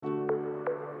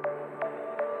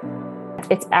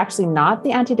it's actually not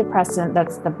the antidepressant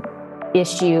that's the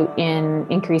issue in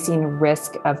increasing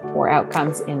risk of poor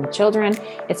outcomes in children.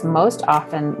 It's most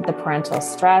often the parental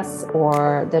stress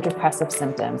or the depressive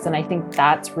symptoms. And I think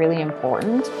that's really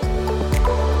important.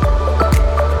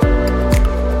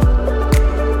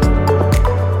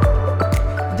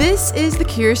 This is the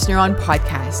Curious Neuron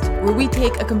podcast, where we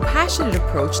take a compassionate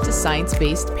approach to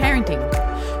science-based parenting.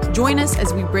 Join us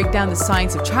as we break down the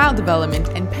science of child development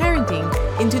and parenting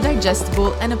into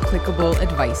digestible and applicable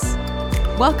advice.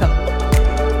 Welcome.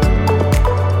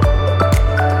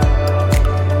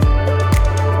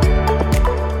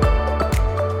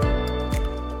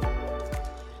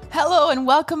 Hello and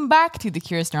welcome back to the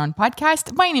Curious Neuron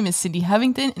podcast. My name is Cindy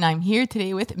Hovington and I'm here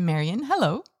today with Marian.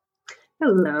 Hello.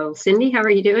 Hello, Cindy. How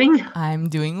are you doing? I'm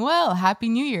doing well. Happy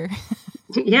New Year.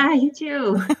 Yeah, you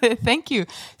too. Thank you.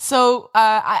 So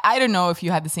I don't know if you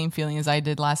had the same feeling as I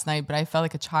did last night, but I felt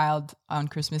like a child on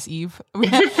Christmas Eve,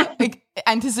 like,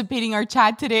 anticipating our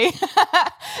chat today.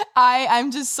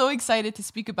 I'm just so excited to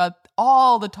speak about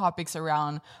all the topics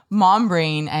around mom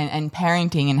brain and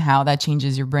parenting and how that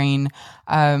changes your brain.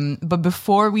 But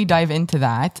before we dive into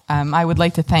that, I would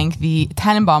like to thank the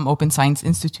Tannenbaum Open Science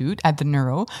Institute at the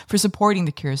Neuro for supporting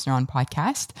the Curious Neuron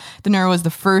podcast. The Neuro is the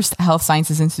first health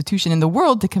sciences institution in the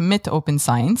world to commit to open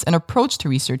science, an approach to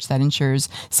research that ensures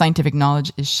scientific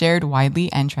knowledge is shared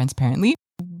widely and transparently.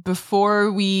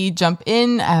 Before we jump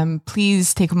in,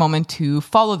 please take a moment to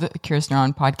follow the Curious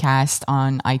Neuron podcast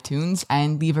on iTunes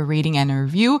and leave a rating and a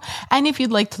review. And if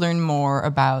you'd like to learn more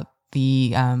about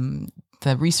the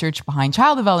research behind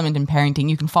child development and parenting,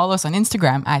 you can follow us on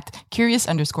Instagram at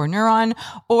curious_neuron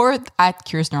or at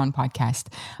Curious Neuron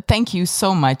Podcast. Thank you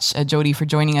so much, Jodi, for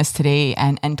joining us today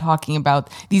and talking about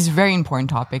these very important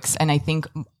topics. And I think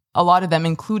a lot of them,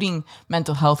 including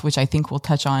mental health, which I think we'll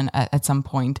touch on at some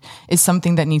point, is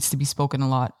something that needs to be spoken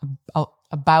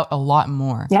about a lot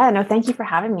more. Yeah, no, thank you for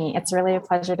having me. It's really a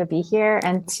pleasure to be here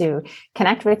and to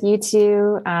connect with you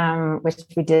two, which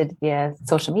we did via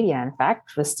social media, in fact,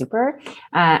 which was super.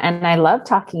 And I love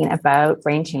talking about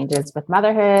brain changes with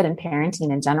motherhood and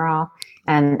parenting in general,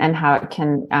 and how it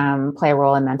can play a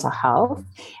role in mental health.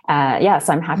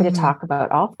 So I'm happy to talk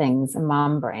about all things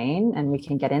mom brain, and we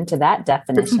can get into that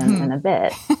definition in a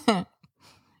bit.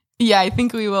 Yeah, I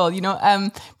think we will.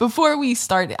 Before we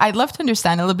start, I'd love to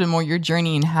understand a little bit more your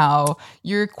journey and how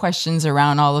your questions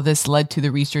around all of this led to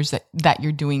the research that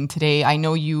you're doing today. I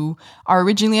know you are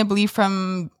originally, I believe,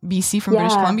 from BC, from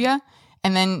British Columbia,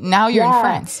 and then now you're in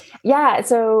France. Yeah,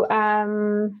 so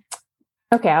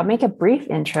okay, I'll make a brief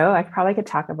intro. I probably could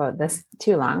talk about this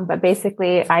too long, but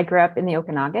basically I grew up in the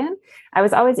Okanagan. I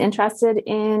was always interested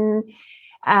in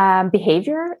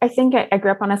behavior. I think I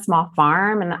grew up on a small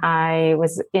farm, and I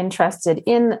was interested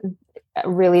in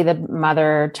really the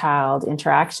mother-child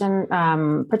interaction.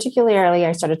 Particularly,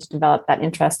 I started to develop that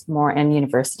interest more in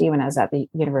university when I was at the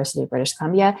University of British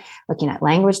Columbia, looking at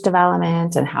language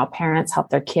development and how parents help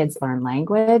their kids learn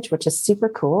language, which is super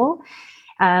cool.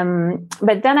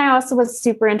 But then I also was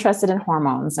super interested in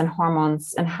hormones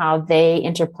and how they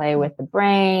interplay with the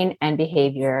brain and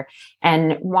behavior,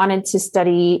 and wanted to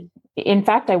study. In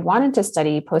fact, I wanted to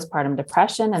study postpartum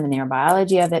depression and the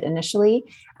neurobiology of it initially,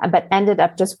 but ended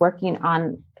up just working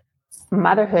on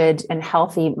motherhood and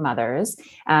healthy mothers,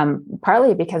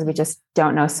 partly because we just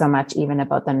don't know so much even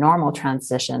about the normal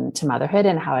transition to motherhood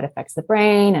and how it affects the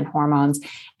brain and hormones.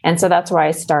 And so that's where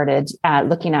I started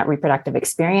looking at reproductive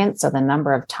experience, so the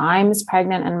number of times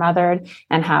pregnant and mothered,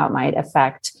 and how it might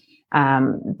affect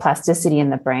plasticity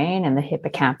in the brain and the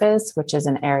hippocampus, which is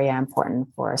an area important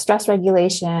for stress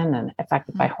regulation and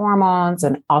affected by hormones,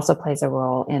 and also plays a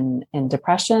role in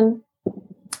depression.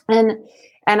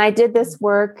 And I did this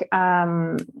work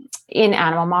in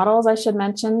animal models, I should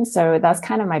mention. So that's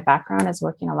kind of my background, is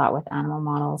working a lot with animal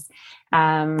models.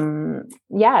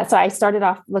 So I started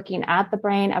off looking at the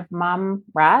brain of mom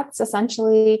rats,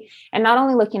 essentially, and not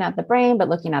only looking at the brain, but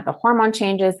looking at the hormone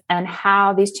changes and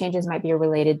how these changes might be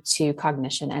related to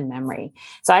cognition and memory.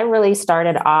 So I really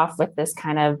started off with this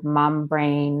kind of mom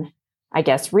brain, I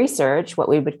guess, research, what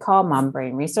we would call mom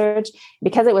brain research,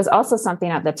 because it was also something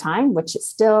at the time, which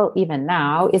still even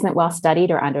now isn't well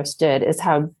studied or understood, is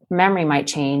how memory might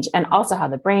change and also how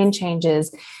the brain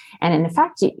changes. And in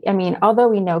fact, although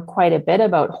we know quite a bit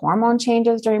about hormone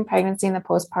changes during pregnancy and the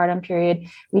postpartum period,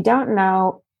 we don't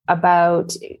know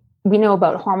about we know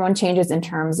about hormone changes in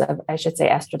terms of, I should say,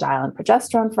 estradiol and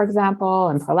progesterone, for example,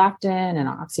 and prolactin and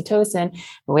oxytocin,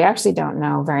 but we actually don't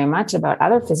know very much about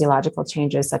other physiological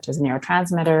changes such as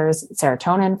neurotransmitters.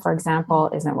 Serotonin, for example,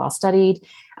 isn't well studied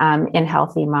in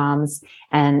healthy moms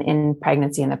and in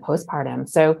pregnancy and the postpartum.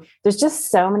 So there's just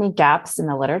so many gaps in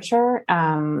the literature.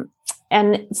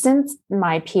 And since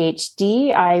my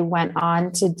PhD, I went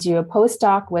on to do a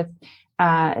postdoc with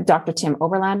Dr. Tim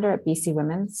Oberlander at BC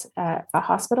Women's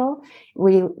Hospital,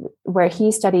 where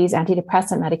he studies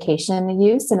antidepressant medication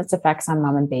use and its effects on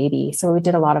mom and baby. So we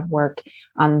did a lot of work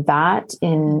on that.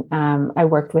 I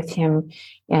worked with him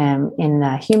in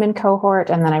the human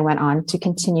cohort, and then I went on to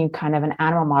continue kind of an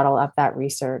animal model of that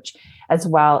research, as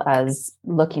well as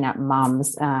looking at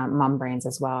mom brains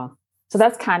as well. So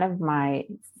that's kind of my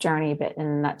journey, bit in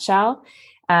a nutshell.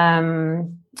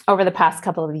 Over the past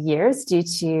couple of years, due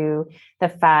to the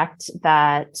fact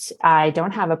that I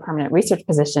don't have a permanent research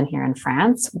position here in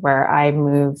France, where I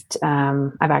moved,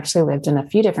 I've actually lived in a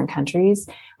few different countries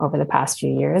over the past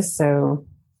few years. So,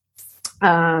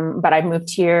 but I moved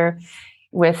here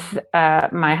with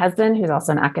my husband, who's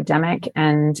also an academic,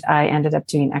 and I ended up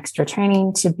doing extra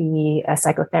training to be a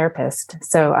psychotherapist.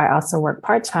 So I also work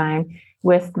part-time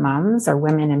with moms, or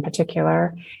women in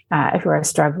particular, who are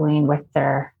struggling with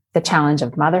the challenge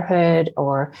of motherhood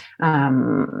or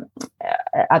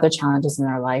other challenges in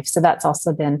their life. So that's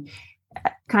also been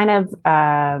kind of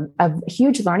a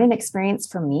huge learning experience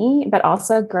for me, but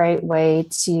also a great way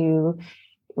to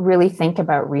really think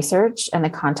about research and the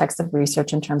context of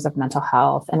research in terms of mental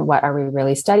health, and what are we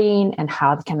really studying, and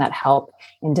how can that help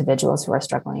individuals who are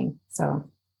struggling. So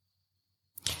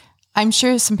I'm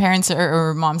sure some parents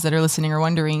or moms that are listening are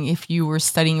wondering if you were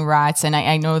studying rats, and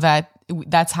I know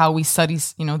that's how we study,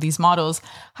 these models.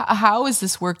 How is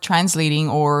this work translating,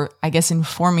 or I guess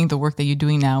informing the work that you're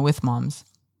doing now with moms?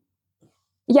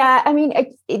 Yeah, I mean,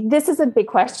 this is a big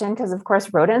question because, of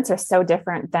course, rodents are so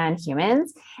different than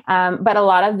humans. But a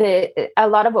lot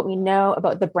of what we know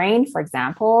about the brain, for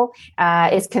example,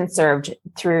 is conserved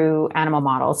through animal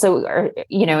models. So,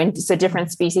 so different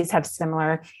species have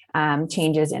similar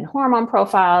changes in hormone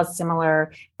profiles,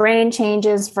 similar brain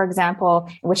changes, for example,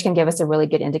 which can give us a really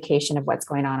good indication of what's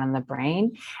going on in the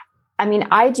brain. I mean,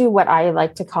 I do what I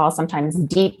like to call sometimes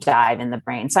deep dive in the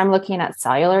brain. So I'm looking at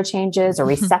cellular changes or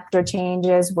receptor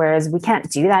changes, whereas we can't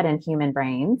do that in human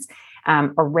brains,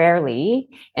 or rarely.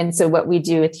 And so what we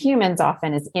do with humans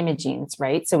often is imaging,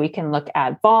 right? So we can look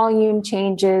at volume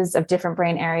changes of different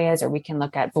brain areas, or we can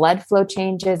look at blood flow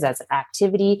changes as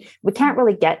activity. We can't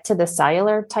really get to the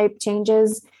cellular type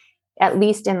changes, at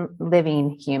least in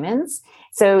living humans.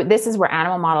 So this is where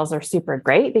animal models are super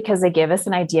great, because they give us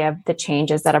an idea of the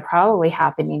changes that are probably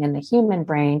happening in the human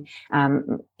brain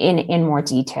in more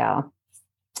detail.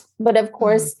 But of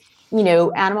course,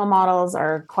 animal models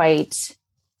are quite,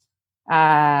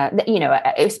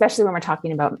 especially when we're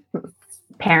talking about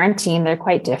parenting, they're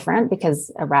quite different,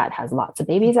 because a rat has lots of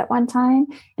babies at one time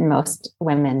and most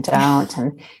women don't,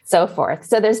 and so forth.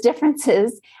 So there's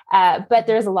differences, but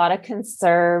there's a lot of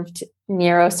conserved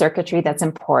neurocircuitry that's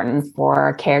important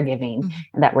for caregiving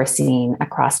that we're seeing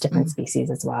across different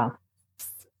species as well.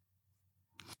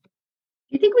 Do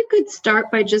you think we could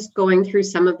start by just going through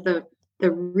some of the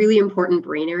really important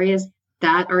brain areas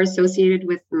that are associated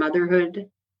with motherhood,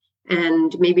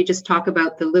 and maybe just talk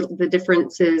about the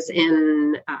differences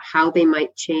in how they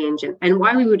might change and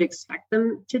why we would expect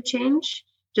them to change?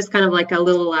 Just kind of like a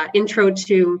little intro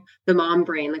to the mom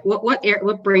brain. Like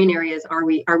what brain areas are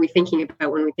we thinking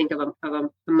about when we think of a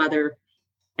mother,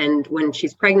 and when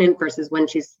she's pregnant versus when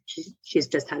she's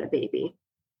just had a baby?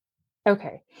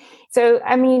 Okay, so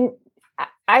I mean,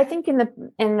 I think in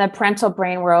the parental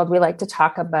brain world, we like to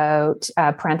talk about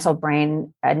parental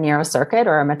brain neurocircuit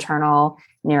or a maternal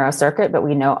neurocircuit, but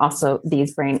we know also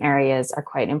these brain areas are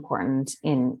quite important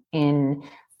in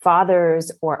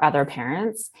fathers or other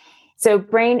parents. So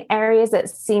brain areas that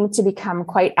seem to become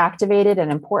quite activated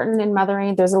and important in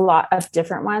mothering, there's a lot of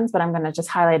different ones, but I'm going to just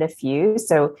highlight a few.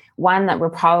 So one that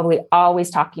we're probably always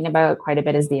talking about quite a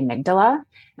bit is the amygdala,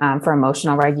 for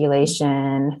emotional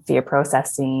regulation, fear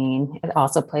processing. It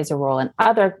also plays a role in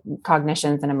other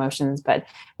cognitions and emotions, but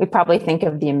we probably think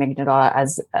of the amygdala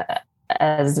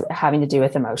as having to do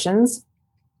with emotions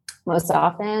most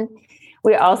often.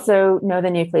 We also know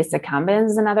the nucleus accumbens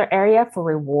is another area for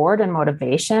reward and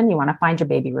motivation. You want to find your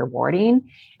baby rewarding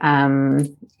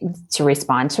to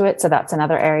respond to it. So that's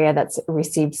another area that's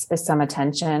receives some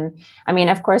attention. I mean,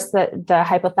 of course, the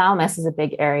hypothalamus is a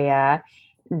big area.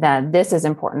 That this is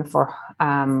important for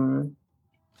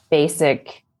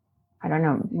basic I don't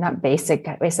know, not basic,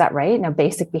 is that right? No,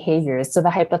 basic behaviors. So the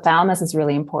hypothalamus is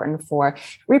really important for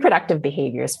reproductive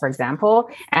behaviors, for example,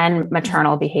 and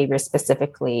maternal behaviors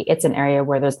specifically. It's an area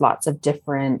where there's lots of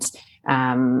different,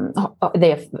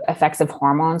 the effects of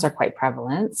hormones are quite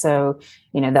prevalent. So,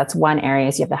 that's one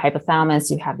area. So you have the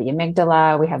hypothalamus, you have the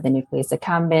amygdala, we have the nucleus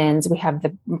accumbens, we have the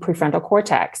prefrontal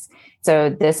cortex. So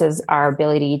this is our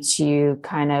ability to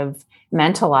kind of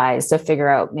mentalize, so figure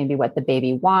out maybe what the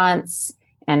baby wants,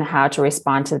 and how to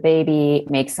respond to the baby,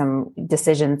 make some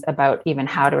decisions about even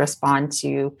how to respond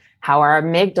to how our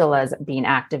amygdala is being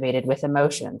activated with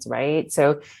emotions, right?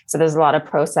 So there's a lot of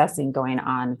processing going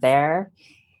on there.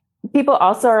 People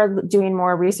also are doing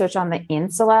more research on the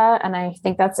insula, and I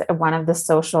think that's one of the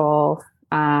social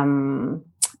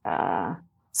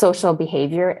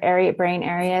behavior brain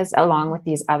areas, along with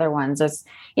these other ones. There's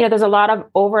a lot of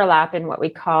overlap in what we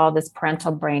call this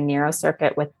parental brain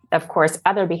neurocircuit with, of course,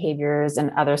 other behaviors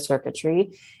and other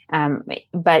circuitry.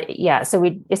 But yeah, so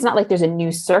it's not like there's a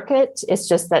new circuit. It's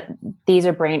just that these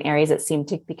are brain areas that seem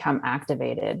to become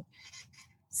activated.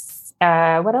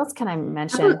 What else can I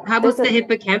mention? How about the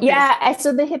hippocampus? Yeah,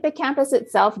 so the hippocampus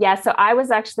itself. Yeah, so I was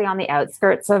actually on the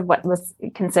outskirts of what was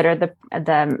considered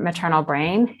the maternal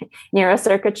brain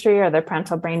neurocircuitry or the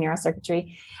parental brain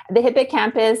neurocircuitry. The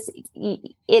hippocampus,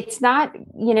 it's not,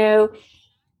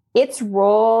 its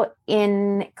role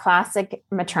in classic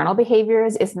maternal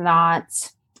behaviors is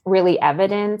not really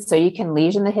evident. So you can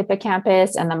lesion the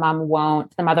hippocampus and the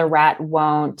mother rat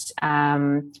won't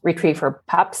retrieve her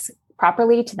pups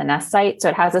properly to the nest site. So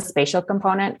it has a spatial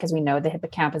component because we know the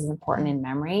hippocampus is important in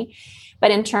memory. But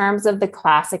in terms of the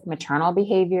classic maternal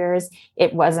behaviors,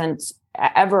 it wasn't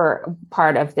ever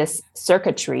part of this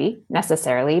circuitry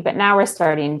necessarily. But now we're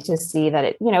starting to see that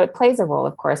it plays a role,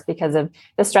 of course, because of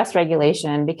the stress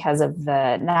regulation, because of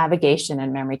the navigation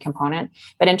and memory component.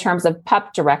 But in terms of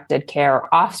pup-directed care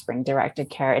or offspring-directed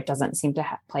care, it doesn't seem to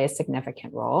play a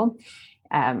significant role.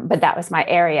 But that was my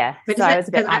area. So I was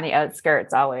a bit on the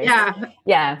outskirts always.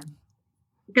 Yeah.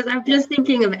 Because I'm just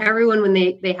thinking of everyone when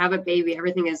they have a baby,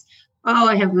 everything is, oh,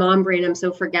 I have mom brain. I'm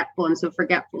so forgetful.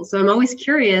 So I'm always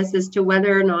curious as to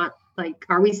whether or not,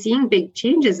 are we seeing big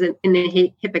changes in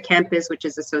the hippocampus, which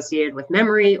is associated with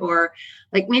memory, or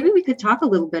maybe we could talk a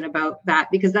little bit about that,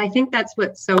 because I think that's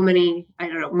what so many, I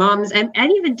don't know, moms and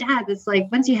even dads, it's like,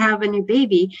 once you have a new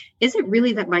baby, is it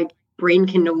really that my brain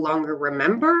can no longer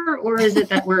remember, or is it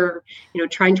that we're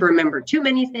trying to remember too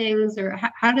many things, or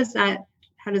how does that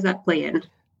play in?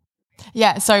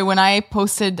 Yeah, sorry, when I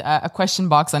posted a question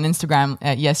box on Instagram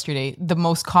yesterday, the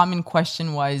most common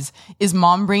question was, is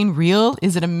mom brain real?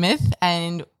 Is it a myth?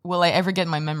 And will I ever get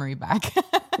my memory back?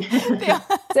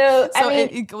 So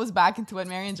it goes back into what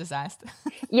Marian just asked.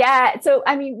 Yeah. So,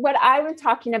 what I was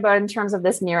talking about in terms of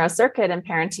this neurocircuit and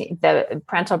parenting, the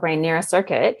parental brain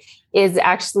neurocircuit, is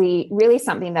actually really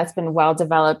something that's been well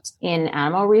developed in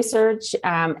animal research,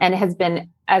 and has been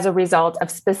as a result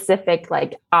of specific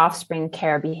offspring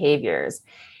care behaviors.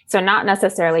 So not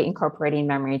necessarily incorporating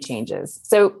memory changes.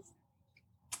 So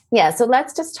yeah, so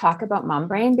let's just talk about mom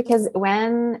brain, because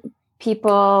when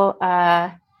people,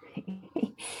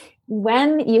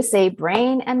 when you say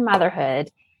brain and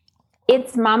motherhood,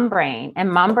 it's mom brain,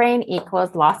 and mom brain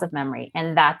equals loss of memory,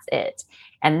 and that's it.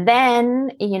 And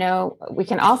then, we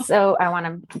can also, I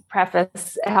want to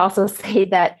also say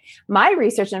that my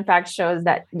research, in fact,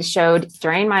 showed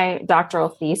during my doctoral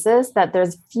thesis that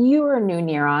there's fewer new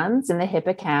neurons in the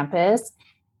hippocampus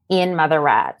in mother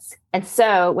rats. And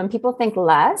so when people think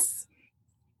less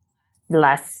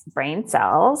brain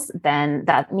cells, then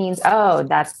that means, oh,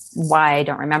 that's why I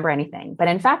don't remember anything. But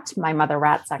in fact, my mother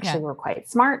rats actually were quite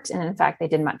smart. And in fact, they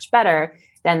did much better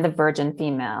than the virgin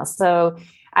females. So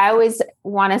I always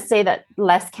want to say that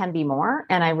less can be more.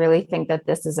 And I really think that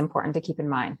this is important to keep in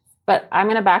mind. But I'm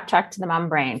going to backtrack to the mom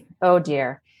brain. Oh,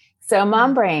 dear. So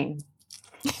mom brain.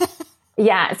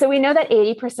 Yeah. So we know that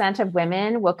 80% of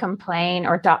women will complain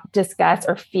or discuss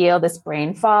or feel this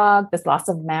brain fog, this loss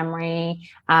of memory,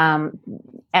 and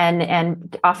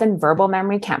often verbal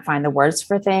memory, can't find the words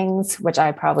for things, which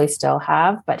I probably still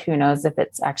have, but who knows if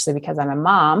it's actually because I'm a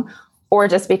mom or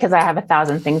just because I have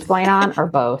 1,000 things going on, or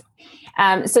both.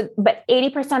 But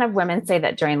 80% of women say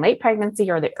that during late pregnancy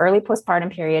or the early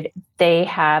postpartum period, they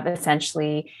have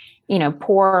essentially,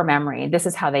 poor memory. This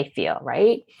is how they feel,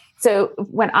 right? So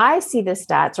when I see the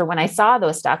stats, or when I saw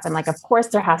those stats, I'm like, of course,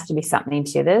 there has to be something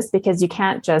to this, because you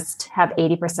can't just have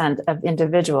 80% of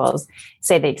individuals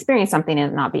say they experience something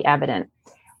and it not be evident.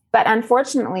 But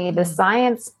unfortunately, the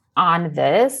science on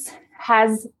this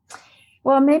has,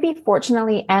 well, maybe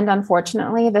fortunately and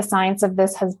unfortunately, the science of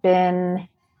this has been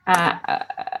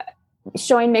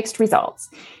showing mixed results.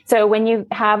 So when you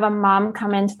have a mom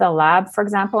come into the lab, for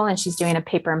example, and she's doing a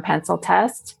paper and pencil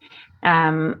test,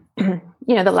 the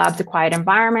lab's a quiet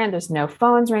environment. There's no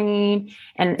phones ringing.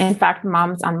 And in fact,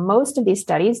 moms on most of these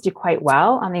studies do quite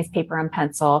well on these paper and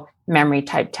pencil memory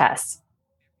type tests.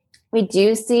 We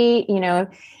do see,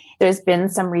 there's been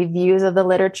some reviews of the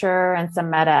literature and some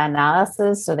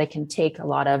meta-analysis, so they can take a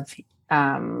lot of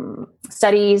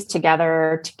studies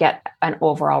together to get an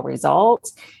overall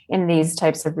result in these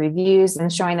types of reviews,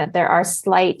 and showing that there are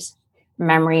slight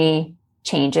memory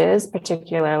changes,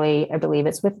 particularly, I believe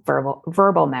it's with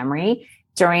verbal memory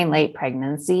during late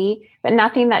pregnancy, but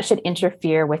nothing that should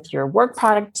interfere with your work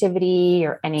productivity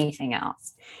or anything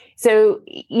else. So,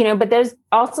 but there's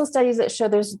also studies that show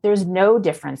there's no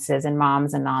differences in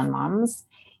moms and non-moms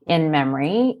in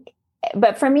memory.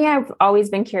 But for me, I've always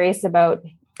been curious about,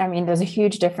 there's a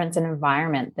huge difference in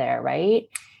environment there, right?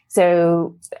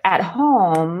 So at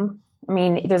home,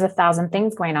 there's 1,000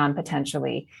 things going on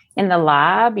potentially. In the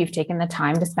lab, you've taken the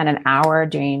time to spend an hour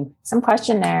doing some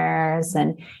questionnaires,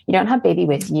 and you don't have baby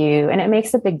with you. And it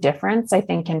makes a big difference, I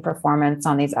think, in performance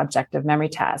on these objective memory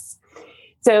tests.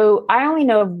 So I only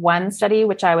know of one study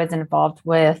which I was involved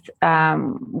with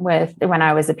when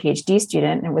I was a PhD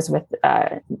student. It was with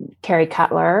Carrie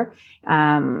Cutler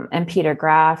and Peter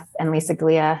Graff and Lisa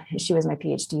Glia. She was my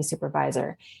PhD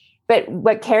supervisor. But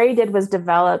what Carrie did was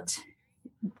developed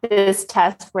this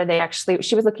test where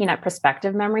she was looking at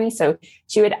prospective memory. So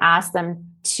she would ask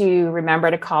them to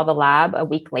remember to call the lab a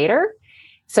week later.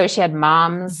 So she had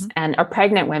moms or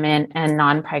pregnant women and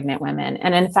non-pregnant women.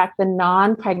 And in fact, the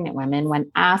non-pregnant women, when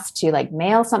asked to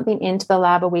mail something into the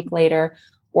lab a week later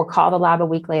or call the lab a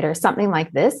week later, something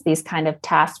like this, these kind of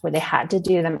tasks where they had to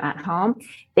do them at home,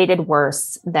 they did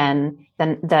worse than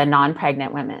the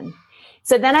non-pregnant women.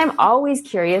 So then I'm always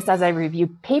curious as I review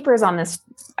papers on this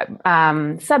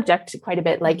subject quite a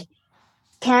bit,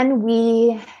 can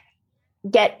we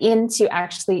get into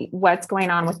actually what's going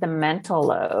on with the mental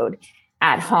load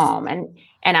at home and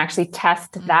actually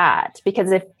test that?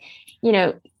 Because if,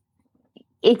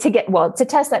 to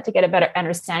test that, to get a better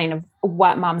understanding of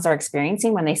what moms are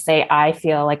experiencing when they say, I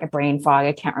feel like a brain fog,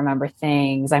 I can't remember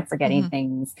things, I'm forgetting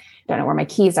things, don't know where my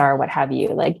keys are, what have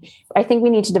you. I think we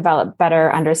need to develop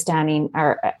better understanding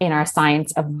in our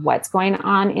science of what's going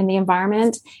on in the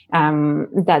environment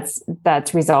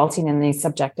that's resulting in these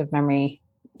subjective memory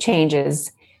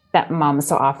changes that moms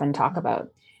so often talk about.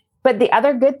 But the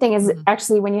other good thing is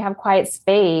actually when you have quiet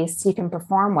space, you can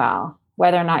perform well,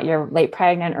 whether or not you're late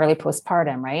pregnant, early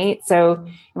postpartum, right? So,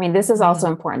 this is also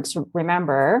important to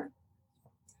remember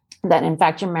that in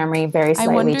fact, your memory very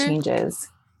slightly changes.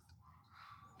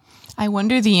 I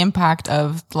wonder the impact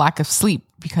of lack of sleep,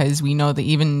 because we know that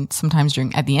even sometimes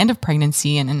at the end of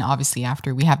pregnancy and obviously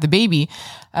after we have the baby,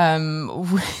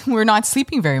 we're not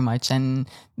sleeping very much. And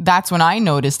that's when I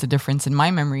noticed a difference in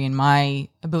my memory and my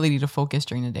ability to focus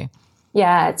during the day.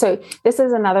 Yeah. So this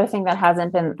is another thing that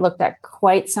hasn't been looked at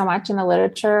quite so much in the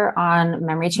literature on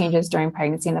memory changes during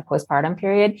pregnancy and the postpartum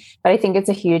period. But I think it's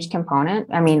a huge component.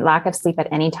 Lack of sleep at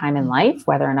any time in life,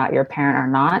 whether or not you're a parent or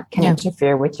not, can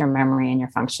interfere with your memory and your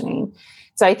functioning.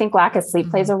 So I think lack of sleep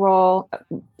plays a role,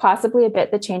 possibly a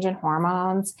bit the change in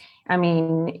hormones.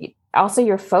 Also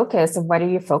your focus of what are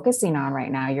you focusing on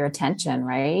right now, your attention,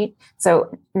 right?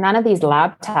 So none of these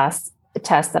lab tests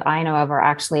that I know of are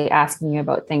actually asking you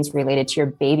about things related to your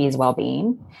baby's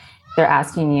well-being. They're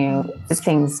asking you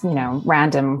things,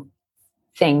 random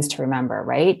things to remember,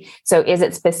 right? So is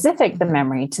it specific, the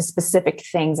memory, to specific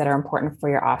things that are important for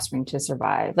your offspring to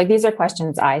survive? These are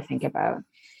questions I think about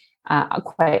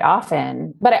quite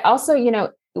often. But I also,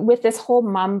 with this whole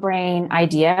mom brain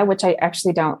idea, which I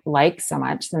actually don't like so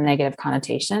much, the negative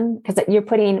connotation, because you're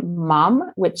putting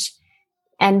mom,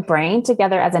 and brain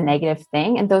together as a negative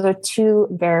thing. And those are two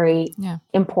very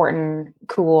important,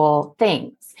 cool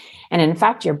things. And in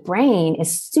fact, your brain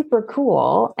is super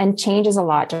cool and changes a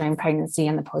lot during pregnancy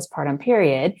and the postpartum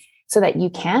period so that you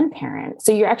can parent.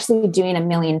 So you're actually doing a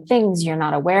million things you're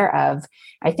not aware of,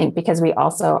 I think, because we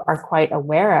also are quite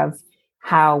aware of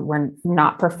how we're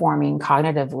not performing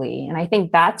cognitively. And I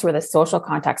think that's where the social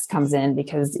context comes in,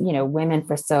 because, women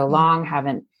for so long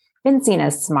haven't been seen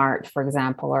as smart, for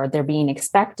example, or they're being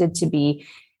expected to be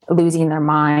losing their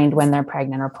mind when they're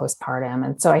pregnant or postpartum.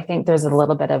 And so I think there's a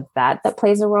little bit of that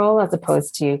plays a role, as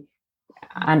opposed to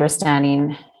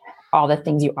understanding all the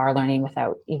things you are learning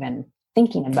without even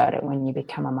thinking about it when you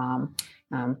become a mom.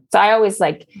 So I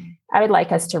would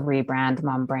like us to rebrand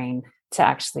Mom Brain to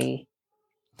actually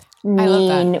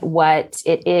mean what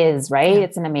it is, right?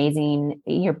 It's an amazing,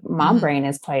 your mom brain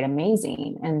is quite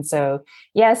amazing. And so,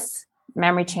 yes,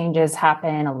 Memory changes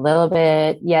happen a little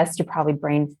bit. Yes, you're probably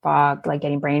brain fog, like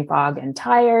getting brain fog and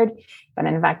tired, but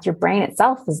in fact, your brain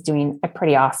itself is doing a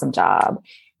pretty awesome job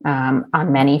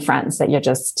on many fronts that you're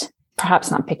just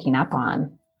perhaps not picking up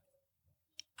on.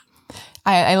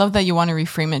 I love that you want to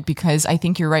reframe it, because I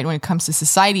think you're right. When it comes to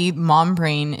society, mom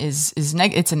brain has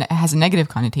a negative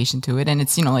connotation to it. And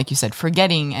it's, like you said,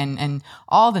 forgetting and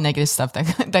all the negative stuff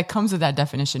that comes with that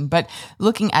definition. But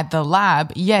looking at the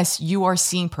lab, yes, you are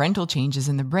seeing parental changes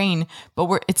in the brain,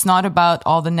 but it's not about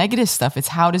all the negative stuff. It's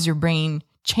how does your brain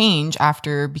change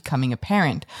after becoming a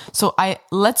parent. So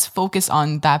let's focus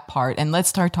on that part and let's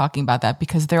start talking about that,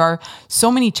 because there are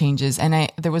so many changes. And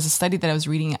there was a study that I was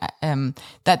reading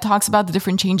that talks about the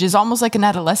different changes, almost like an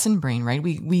adolescent brain, right?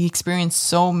 We experience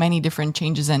so many different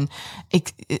changes. And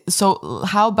so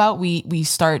how about we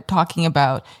start talking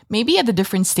about maybe at the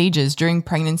different stages during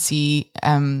pregnancy,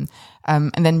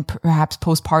 and then perhaps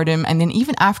postpartum, and then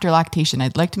even after lactation.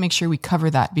 I'd like to make sure we cover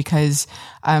that, because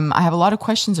I have a lot of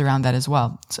questions around that as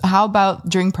well. So how about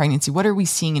during pregnancy? What are we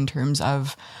seeing in terms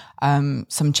of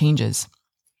some changes?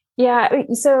 Yeah.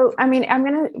 So, I'm going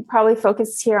to probably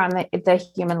focus here on the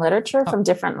human literature from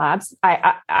different labs.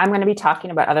 I'm going to be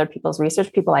talking about other people's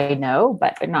research, people I know,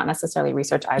 but not necessarily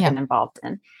research I've been involved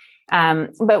in.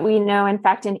 But we know, in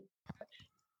fact,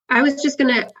 I was just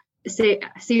going to see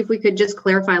if we could just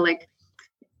clarify, like,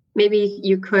 maybe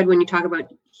you could, when you talk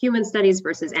about human studies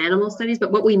versus animal studies,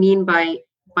 but what we mean by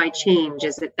change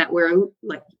is that we're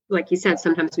like you said,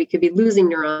 sometimes we could be losing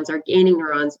neurons or gaining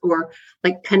neurons, or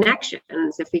like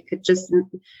connections. If we could just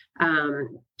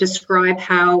describe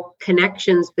how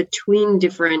connections between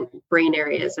different brain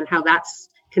areas and how that's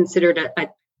considered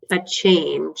a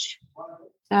change.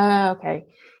 Okay.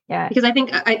 Yeah. Because I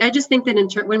think I just think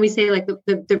that when we say like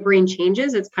the brain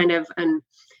changes, it's kind of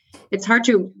it's hard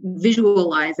to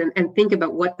visualize and think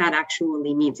about what that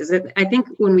actually means. I think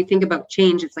when we think about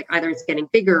change, it's like either it's getting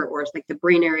bigger or it's like the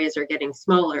brain areas are getting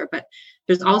smaller. But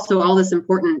there's also all this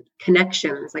important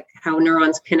connections, like how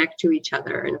neurons connect to each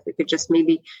other. And if we could just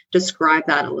maybe describe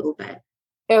that a little bit.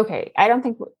 Okay. I don't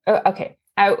think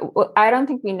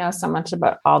we know so much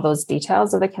about all those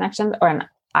details of the connections, or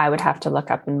I would have to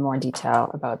look up in more detail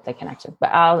about the connections.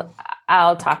 But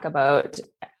I'll talk about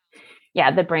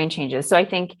the brain changes. So I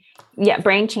think,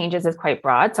 brain changes is quite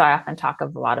broad. So I often talk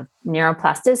of a lot of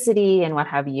neuroplasticity and what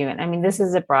have you. And this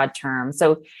is a broad term.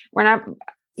 So we're not,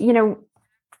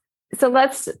 so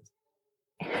let's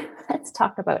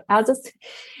talk about, I'm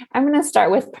going to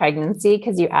start with pregnancy,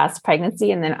 because you asked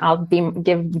pregnancy, and then I'll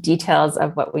give details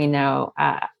of what we know,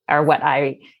 or what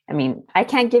I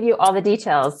can't give you all the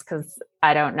details because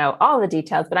I don't know all the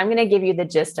details, but I'm going to give you the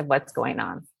gist of what's going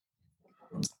on.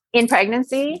 In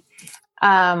pregnancy,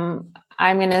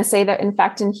 I'm going to say that, in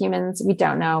fact, in humans, we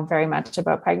don't know very much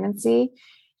about pregnancy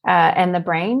and the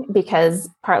brain,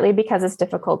 partly because it's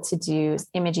difficult to do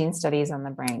imaging studies on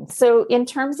the brain. So in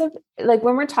terms of, like,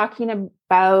 when we're talking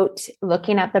about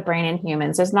looking at the brain in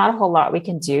humans, there's not a whole lot we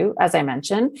can do, as I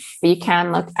mentioned, but you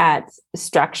can look at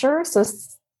structure. So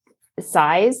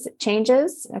size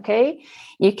changes. Okay.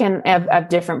 You can have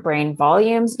different brain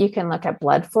volumes. You can look at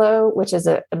blood flow, which is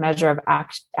a measure of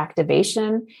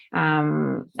activation,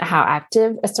 how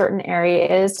active a certain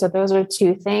area is. So those are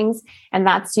two things. And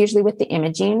that's usually with the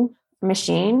imaging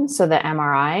machine. So the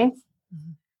MRI.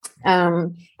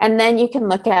 And then you can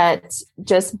look at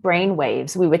just brain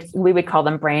waves. We would call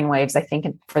them brain waves, I think,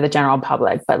 for the general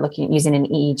public, but using an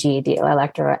EEG, the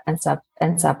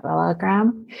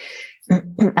electroencephalogram.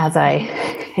 As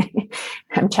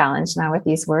I'm challenged now with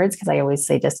these words, because I always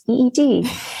say just EEG.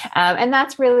 And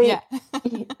that's really,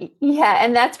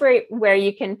 and that's where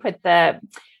you can put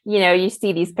you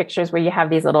see these pictures where you have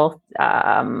these little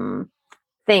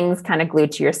things kind of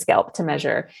glued to your scalp to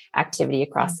measure activity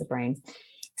across the brain.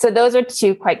 So those are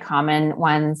two quite common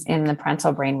ones in the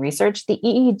parental brain research. The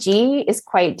EEG is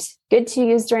quite good to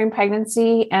use during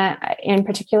pregnancy, in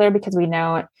particular, because we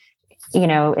know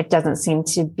it doesn't seem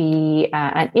to be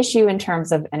an issue in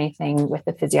terms of anything with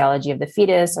the physiology of the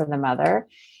fetus or the mother.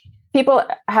 People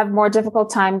have more difficult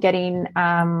time getting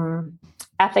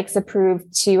ethics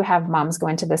approved to have moms go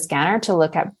into the scanner to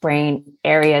look at brain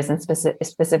areas and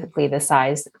specifically the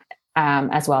size,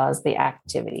 as well as the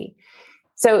activity.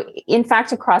 So in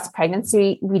fact, across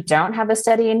pregnancy, we don't have a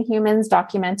study in humans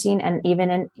documenting, and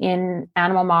even in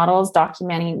animal models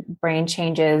documenting brain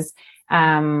changes.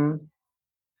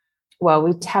 Well,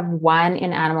 we have one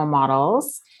in animal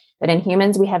models, but in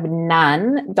humans, we have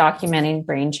none documenting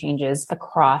brain changes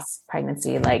across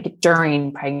pregnancy, like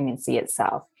during pregnancy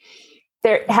itself.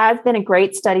 There has been a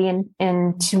great study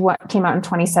into what came out in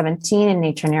 2017 in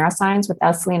Nature Neuroscience with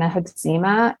Elselina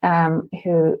Huxima,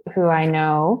 who I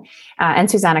know,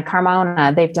 and Susanna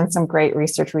Carmona. They've done some great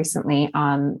research recently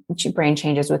on brain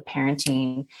changes with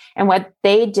parenting. And what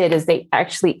they did is they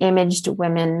actually imaged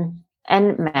women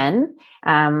and men,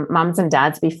 moms and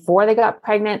dads, before they got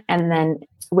pregnant, and then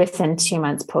within 2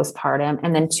 months postpartum,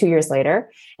 and then 2 years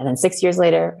later, and then 6 years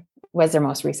later was their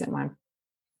most recent one.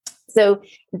 So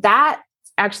that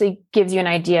actually gives you an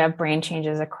idea of brain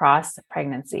changes across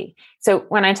pregnancy. So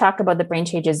when I talk about the brain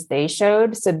changes they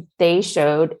showed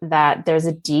that there's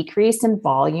a decrease in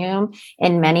volume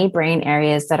in many brain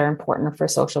areas that are important for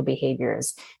social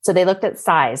behaviors. So they looked at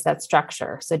size, that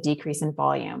structure, so decrease in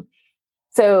volume.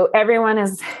 So everyone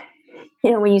is,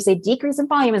 when you say decrease in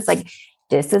volume, it's like,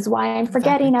 this is why I'm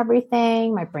forgetting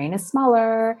everything. My brain is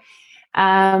smaller.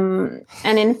 And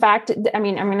in fact, I'm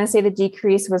going to say the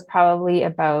decrease was probably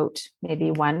about maybe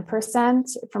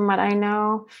 1% from what I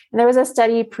know. And there was a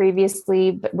study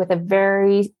previously, but with a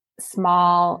very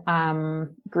small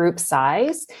group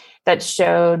size that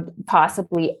showed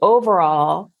possibly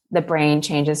overall the brain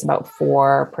changes about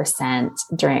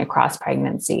 4% across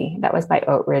pregnancy. That was by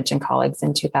Oatridge and colleagues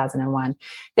in 2001.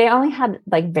 They only had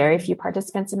very few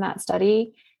participants in that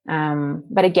study.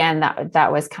 But again,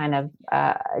 that was kind of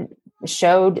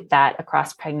showed that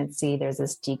across pregnancy, there's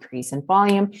this decrease in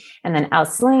volume. And then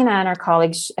Elselina and our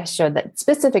colleagues showed that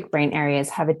specific brain areas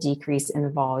have a decrease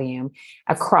in volume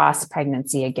across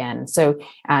pregnancy again. So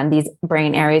these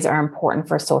brain areas are important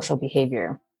for social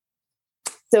behavior.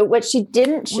 So what she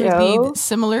didn't show... Were they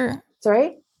similar?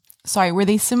 Sorry, were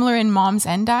they similar in moms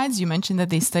and dads? You mentioned that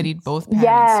they studied both parents.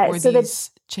 Yeah. Were these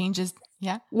changes...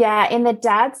 Yeah. Yeah. In the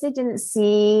dads, they didn't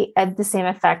see the same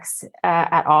effects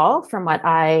at all from what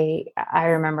I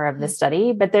remember of the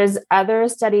study, but there's other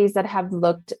studies that have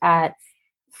looked at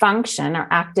function or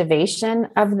activation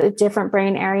of the different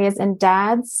brain areas in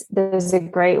dads. There's a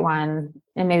great one,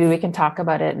 and maybe we can talk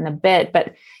about it in a bit,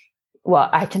 but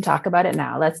I can talk about it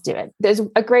now. Let's do it. There's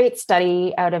a great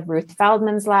study out of Ruth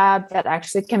Feldman's lab that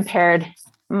actually compared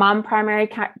mom primary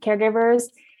caregivers,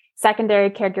 secondary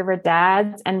caregiver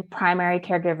dads, and primary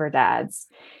caregiver dads.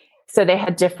 So they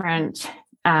had different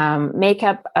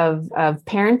makeup of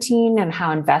parenting and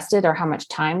how invested or how much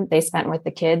time they spent with the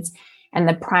kids. And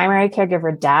the primary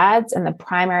caregiver dads and the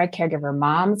primary caregiver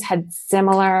moms had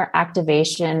similar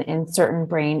activation in certain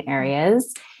brain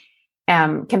areas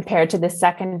compared to the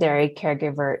secondary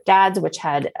caregiver dads, which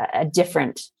had a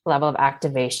different level of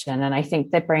activation. And I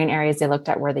think the brain areas they looked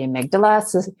at were the amygdala.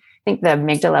 So I think the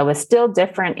amygdala was still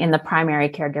different in the primary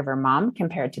caregiver mom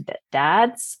compared to the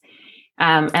dads.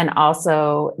 And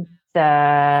also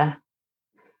I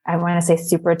want to say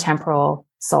supratemporal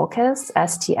sulcus,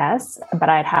 STS, but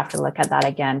I'd have to look at that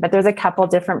again. But there's a couple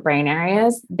different brain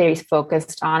areas they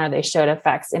focused on, or they showed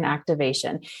effects in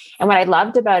activation. And what I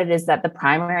loved about it is that the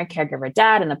primary caregiver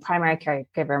dad and the primary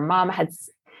caregiver mom had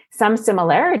some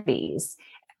similarities,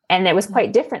 and it was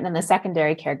quite different than the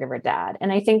secondary caregiver dad.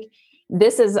 And I think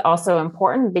this is also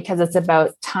important because it's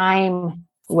about time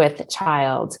with the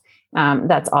child.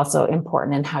 That's also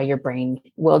important in how your brain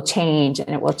will change, and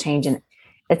it will change in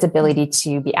its ability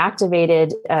to be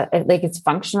activated, like its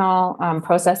functional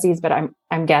processes. But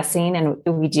I'm guessing, and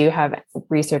we do have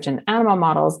research in animal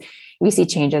models, we see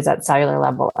changes at cellular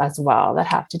level as well that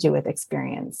have to do with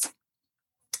experience.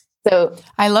 So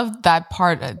I love that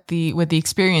part with the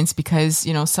experience because,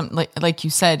 some like you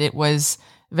said, it was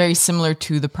very similar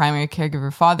to the primary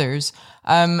caregiver fathers.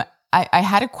 I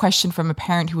had a question from a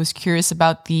parent who was curious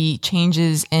about the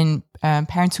changes in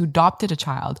parents who adopted a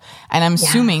child. And I'm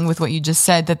assuming with what you just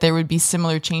said that there would be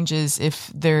similar changes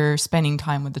if they're spending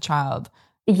time with the child.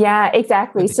 Yeah,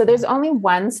 exactly. So there's only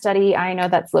one study I know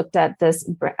that's looked at this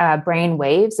brain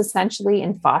waves essentially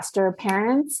in foster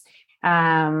parents.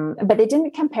 But they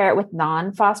didn't compare it with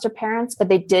non-foster parents, but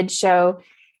they did show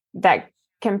that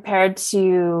compared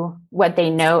to what they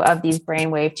know of these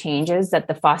brainwave changes, that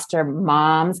the foster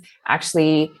moms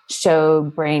actually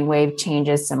show brainwave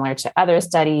changes similar to other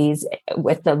studies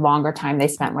with the longer time they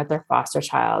spent with their foster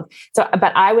child. So,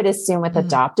 but I would assume with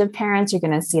adoptive parents, you're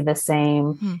going to see the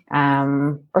same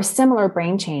or similar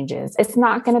brain changes. It's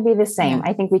not going to be the same.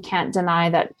 Yeah. I think we can't deny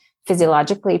that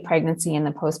physiologically pregnancy and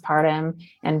the postpartum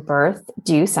and birth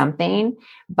do something,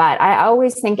 but I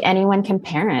always think anyone can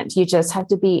parent. You just have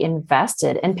to be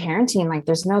invested in parenting. Like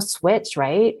there's no switch,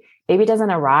 right? Baby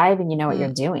doesn't arrive and you know what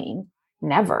you're doing.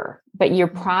 Never, but you're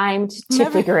primed to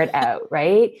figure it out,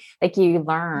 right? Like you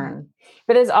learn.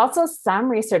 But there's also some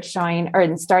research showing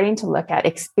or starting to look at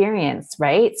experience,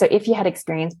 right? So if you had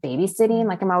experience babysitting,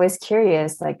 like I'm always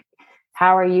curious, like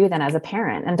how are you then as a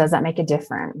parent? And does that make a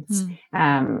difference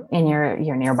in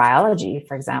your neurobiology,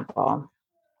 for example?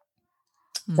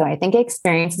 So I think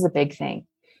experience is a big thing.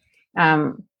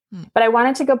 But I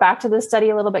wanted to go back to the study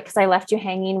a little bit because I left you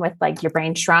hanging with like your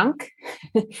brain shrunk.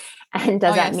 And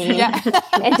does that mean,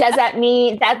 and does that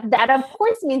mean that of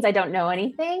course means I don't know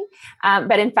anything.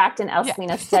 But in fact, in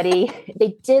Elsalina's study,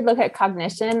 they did look at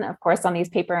cognition, of course, on these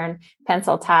paper and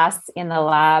pencil tasks in the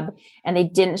lab. And they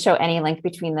didn't show any link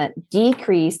between the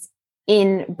decrease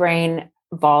in brain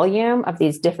volume of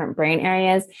these different brain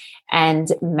areas and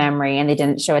memory. And they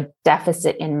didn't show a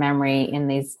deficit in memory in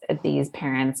these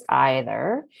parents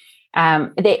either.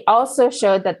 They also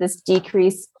showed that this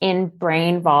decrease in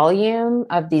brain volume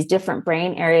of these different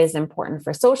brain areas important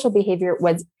for social behavior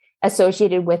was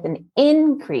associated with an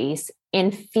increase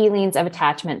in feelings of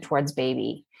attachment towards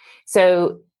baby.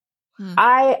 So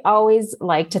I always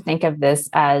like to think of this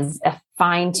as a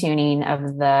fine tuning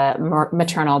of the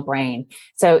maternal brain.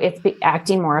 So it's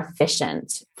acting more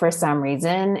efficient for some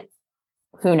reason.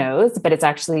 Who knows, but it's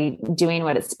actually doing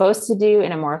what it's supposed to do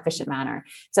in a more efficient manner.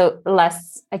 So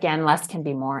less can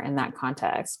be more in that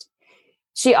context.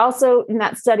 She also, in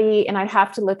that study, and I'd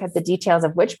have to look at the details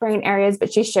of which brain areas,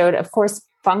 but she showed, of course,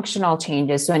 functional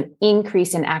changes. So an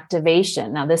increase in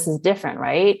activation. Now this is different,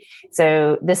 right?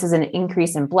 So this is an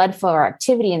increase in blood flow or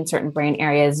activity in certain brain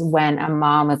areas when a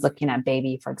mom is looking at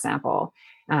baby, for example.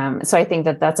 So I think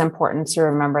that that's important to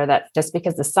remember, that just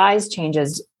because the size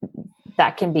changes,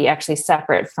 that can be actually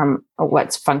separate from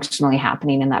what's functionally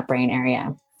happening in that brain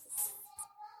area.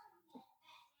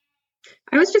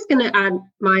 I was just going to add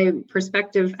my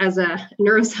perspective as a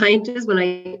neuroscientist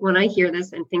when I hear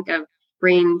this and think of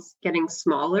brains getting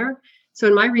smaller. So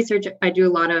in my research, I do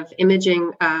a lot of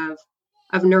imaging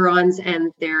of neurons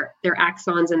and their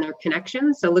axons and their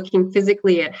connections. So looking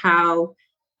physically at how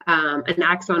an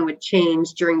axon would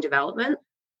change during development.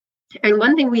 And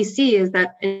one thing we see is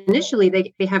that initially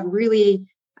they have really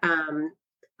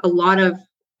a lot of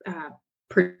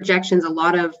projections, a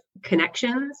lot of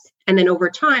connections. And then over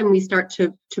time, we start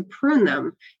to prune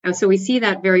them. And so we see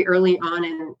that very early on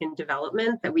in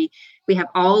development, that we have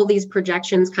all these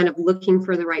projections kind of looking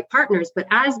for the right partners. But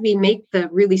as we make the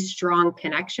really strong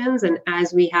connections and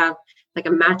as we have like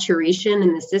a maturation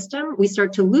in the system, we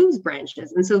start to lose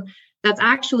branches. And so that's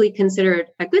actually considered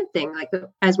a good thing. Like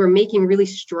as we're making really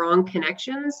strong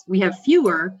connections, we have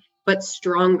fewer, but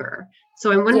stronger.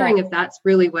 So I'm wondering if that's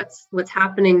really what's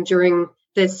happening during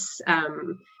this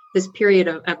period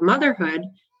of motherhood.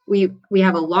 We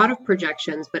have a lot of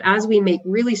projections, but as we make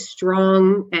really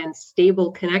strong and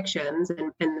stable connections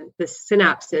and the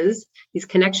synapses, these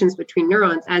connections between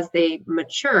neurons, as they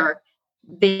mature,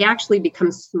 they actually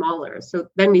become smaller. So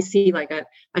then we see like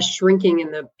a shrinking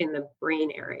in the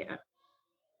brain area.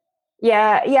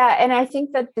 Yeah. And I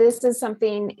think that this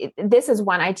is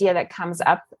one idea that comes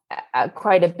up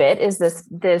quite a bit, is this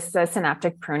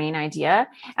synaptic pruning idea.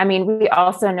 I mean, we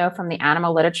also know from the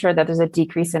animal literature that there's a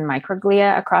decrease in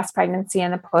microglia across pregnancy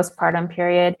and the postpartum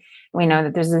period. We know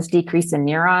that there's this decrease in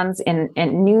neurons, in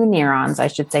new neurons, I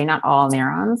should say, not all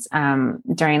neurons,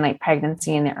 during late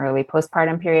pregnancy and the early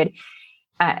postpartum period.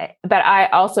 But I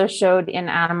also showed in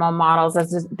animal models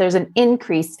there's an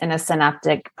increase in a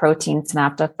synaptic protein,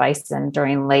 synaptophysin,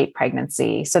 during late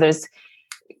pregnancy. So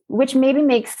which maybe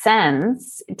makes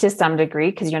sense to some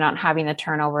degree because you're not having the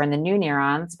turnover in the new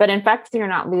neurons, but in fact, you're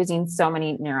not losing so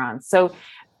many neurons. So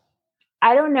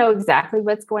I don't know exactly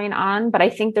what's going on, but I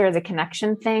think there is a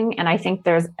connection thing. And I think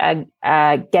there's a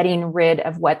getting rid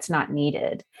of what's not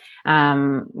needed,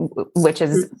 which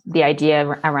is the idea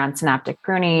around synaptic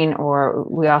pruning. Or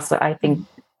we also, I think,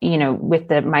 with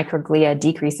the microglia,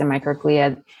 decrease in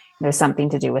microglia, there's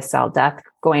something to do with cell death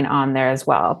going on there as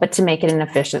well, but to make it an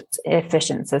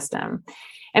efficient system.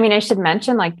 I mean, I should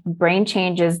mention, like, brain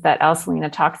changes that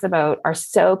Elsalina talks about are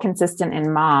so consistent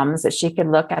in moms that she could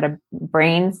look at a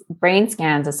brain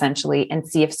scans essentially and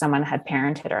see if someone had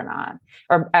parented or not,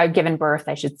 or given birth,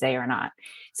 I should say, or not.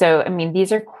 So, I mean,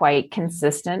 these are quite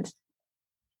consistent.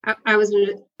 I was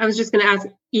just going to ask,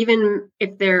 even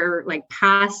if they're like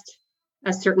past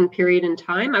a certain period in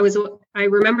time, I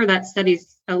remember that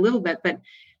studies a little bit, but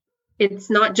it's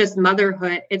not just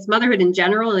motherhood; it's motherhood in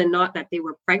general, and not that they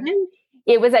were pregnant.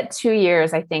 It was at 2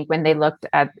 years, I think, when they looked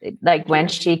at like when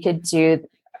she could do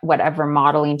whatever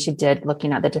modeling she did,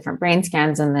 looking at the different brain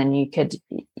scans. And then you could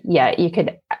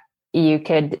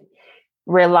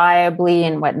reliably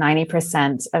in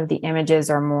 90% of the images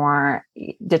or more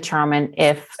determine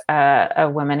if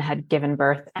a woman had given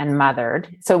birth and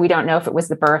mothered. So we don't know if it was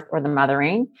the birth or the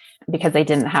mothering, because they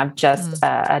didn't have just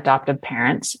adoptive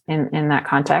parent in that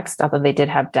context, although they did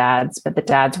have dads, but the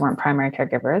dads weren't primary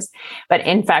caregivers. But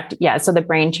in fact, so the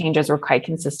brain changes were quite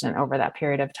consistent over that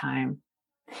period of time.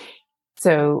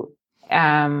 So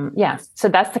so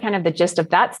that's the kind of the gist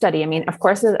of that study. I mean, of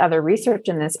course, there's other research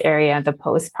in this area, the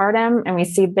postpartum, and we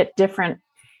see a bit different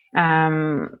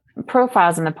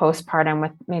profiles in the postpartum,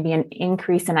 with maybe an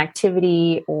increase in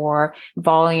activity or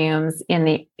volumes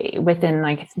within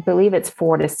I believe it's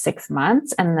 4 to 6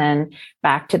 months, and then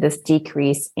back to this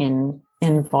decrease in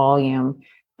volume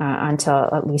until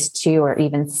at least 2 or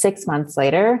even 6 months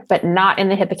later, but not in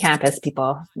the hippocampus,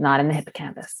 people, not in the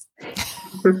hippocampus.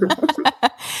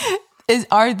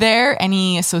 Are there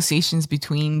any associations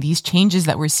between these changes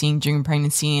that we're seeing during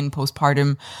pregnancy and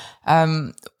postpartum,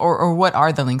 or what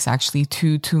are the links actually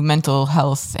to mental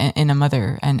health in a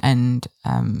mother, and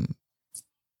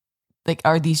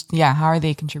are these, how are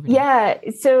they contributing? Yeah.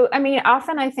 So, I mean,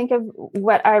 often I think of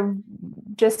what I've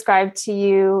described to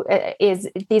you is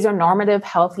these are normative,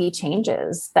 healthy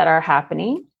changes that are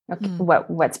happening. Okay,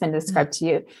 what's been described to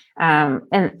you.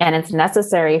 And it's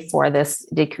necessary for this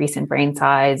decrease in brain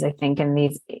size, I think, and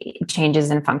these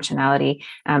changes in functionality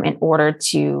in order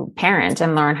to parent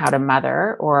and learn how to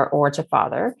mother or to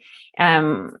father.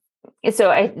 Those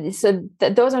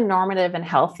are normative and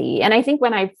healthy. And I think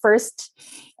when I first,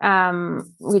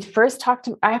 we first talked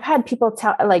to, I've had people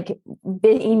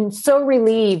being so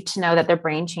relieved to know that their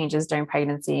brain changes during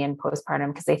pregnancy and postpartum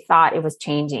because they thought it was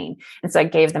changing. And so I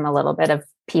gave them a little bit of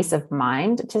peace of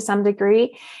mind to some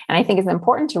degree. And I think it's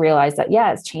important to realize that,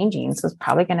 it's changing. So it's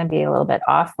probably going to be a little bit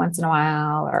off once in a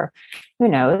while, or who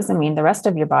knows? I mean, the rest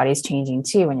of your body's changing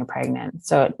too when you're pregnant.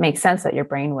 So it makes sense that your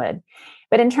brain would.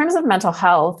 But in terms of mental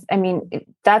health, I mean,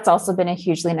 that's also been a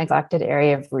hugely neglected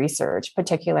area of research,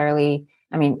 particularly,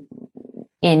 I mean,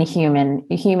 in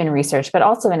human research, but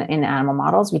also in animal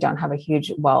models. We don't have a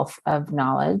huge wealth of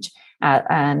knowledge.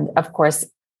 And of course,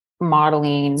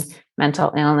 modeling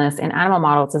mental illness in animal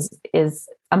models is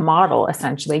a model,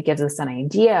 essentially gives us an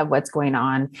idea of what's going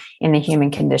on in the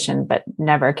human condition, but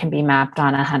never can be mapped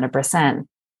on 100%.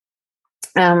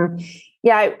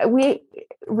 We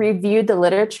reviewed the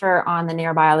literature on the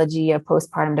neurobiology of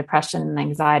postpartum depression and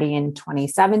anxiety in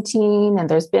 2017, and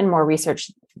there's been more research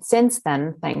since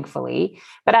then, thankfully.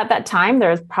 But at that time,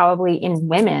 there was probably in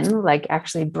women,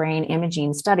 actually brain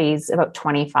imaging studies, about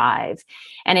 25.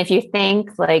 And if you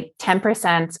think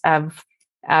 10%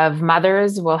 of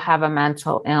mothers will have a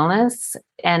mental illness,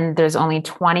 and there's only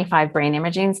 25 brain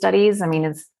imaging studies, I mean,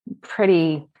 it's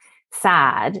pretty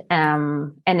sad.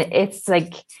 And it's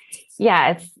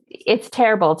it's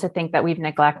terrible to think that we've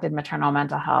neglected maternal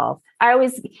mental health. I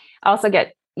always also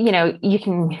get, you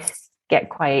can get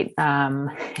quite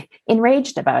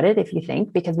enraged about it if you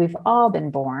think, because we've all been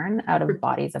born out of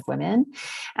bodies of women.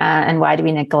 And why do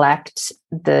we neglect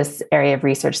this area of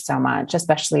research so much,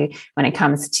 especially when it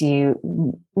comes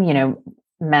to,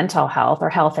 mental health or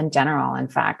health in general? In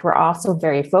fact, we're also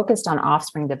very focused on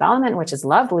offspring development, which is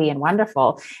lovely and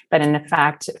wonderful. But in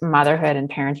fact, motherhood and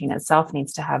parenting itself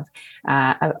needs to have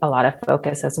a lot of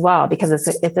focus as well, because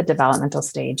it's a developmental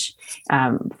stage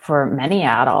for many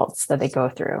adults that they go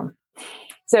through.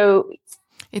 So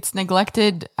it's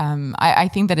neglected. I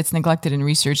think that it's neglected in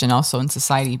research and also in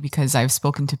society, because I've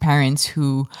spoken to parents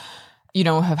who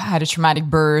have had a traumatic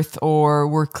birth or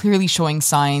were clearly showing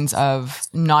signs of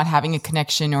not having a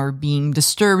connection or being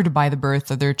disturbed by the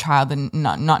birth of their child and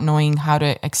not knowing how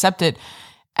to accept it.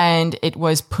 And it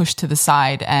was pushed to the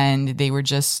side, and they were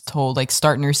just told,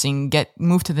 start nursing,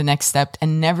 move to the next step,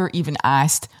 and never even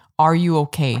asked, are you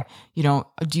okay? Do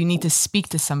you need to speak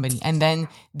to somebody? And then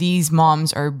these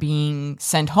moms are being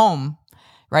sent home,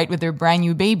 right, with their brand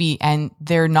new baby, and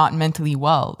they're not mentally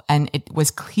well. And it was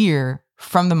clear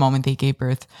from the moment they gave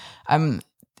birth.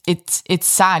 It's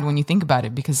sad when you think about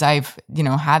it, because I've,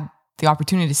 had the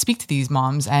opportunity to speak to these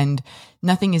moms, and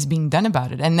nothing is being done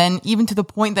about it. And then even to the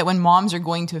point that when moms are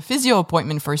going to a physio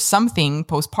appointment for something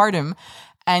postpartum,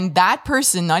 and that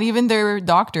person, not even their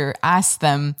doctor, asks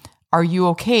them, are you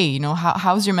okay?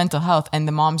 How's your mental health? And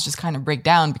the moms just kind of break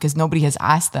down because nobody has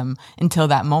asked them until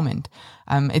that moment.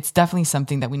 It's definitely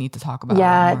something that we need to talk about.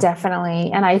 Yeah,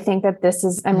 definitely. And I think that this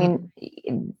is,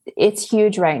 it's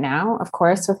huge right now, of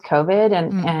course, with COVID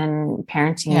and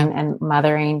parenting and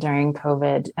mothering during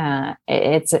COVID.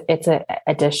 It's an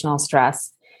additional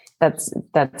stress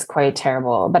that's quite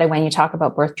terrible. But when you talk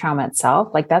about birth trauma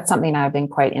itself, like that's something I've been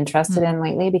quite interested in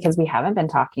lately because we haven't been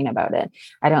talking about it.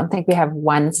 I don't think we have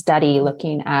one study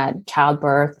looking at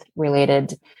childbirth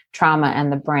related trauma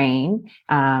and the brain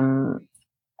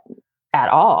at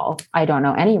all. I don't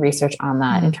know any research on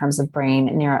that in terms of brain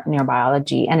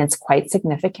neurobiology, and it's quite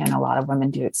significant. A lot of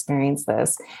women do experience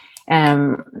this.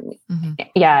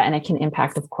 Yeah, and it can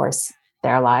impact, of course,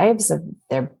 their lives, of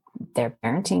their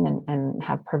parenting and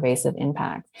have pervasive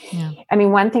impact. Yeah. I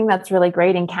mean, one thing that's really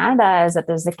great in Canada is that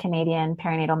there's the Canadian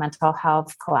Perinatal Mental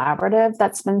Health Collaborative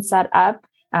that's been set up,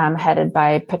 headed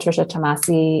by Patricia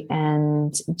Tomasi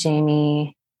and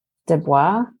Jamie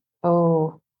Dubois.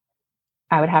 Oh,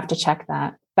 I would have to check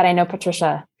that, but I know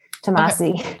Patricia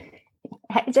Tomasi. Okay.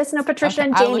 I just know Patricia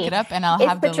and Jamie. I'll look it up and I'll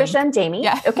have Patricia and Jamie.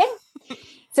 Yeah. Okay.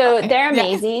 So they're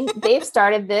amazing. Yeah. They've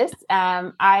started this.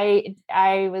 I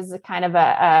was kind of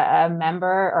a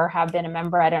member, or have been a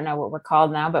member. I don't know what we're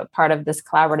called now, but part of this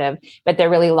collaborative. But they're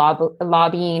really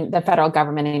lobbying the federal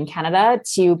government in Canada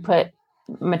to put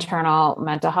maternal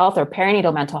mental health or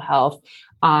perinatal mental health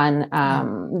on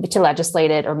to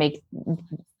legislate it or make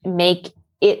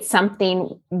it's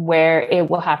something where it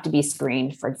will have to be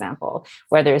screened, for example,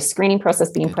 where there's a screening process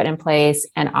being put in place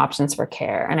and options for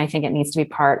care. And I think it needs to be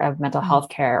part of mental health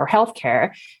care or health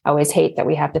care. I always hate that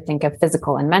we have to think of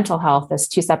physical and mental health as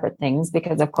two separate things,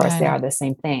 because of course they are the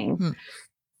same thing.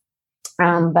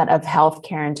 But of health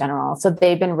care in general. So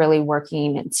they've been really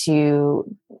working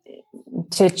to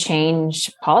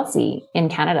change policy in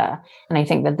Canada. And I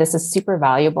think that this is super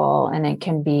valuable, and it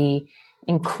can be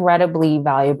incredibly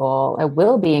valuable. It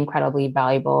will be incredibly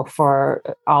valuable for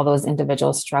all those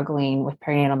individuals struggling with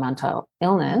perinatal mental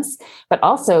illness, but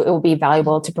also it will be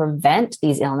valuable to prevent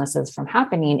these illnesses from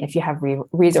happening if you have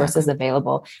resources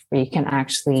available where you can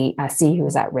actually see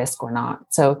who's at risk or not.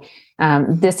 So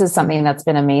this is something that's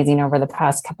been amazing over the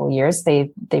past couple of years.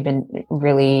 They've been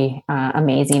really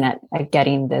amazing at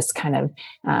getting this kind of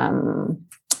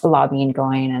lobbying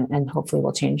going, and hopefully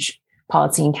will change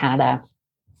policy in Canada.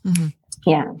 Mm-hmm.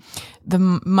 Yeah. The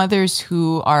mothers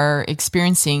who are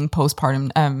experiencing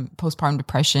postpartum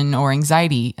depression or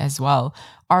anxiety as well,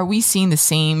 are we seeing the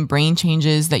same brain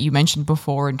changes that you mentioned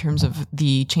before in terms of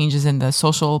the changes in the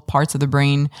social parts of the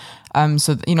brain?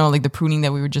 So, like the pruning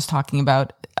that we were just talking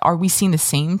about, are we seeing the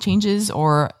same changes,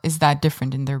 or is that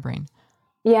different in their brain?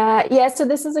 Yeah. So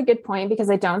this is a good point, because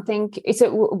I don't think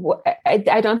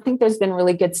there's been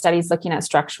really good studies looking at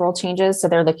structural changes. So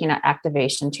they're looking at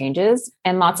activation changes,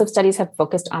 and lots of studies have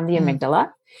focused on the amygdala.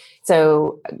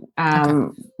 So,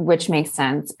 which makes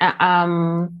sense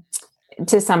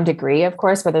to some degree, of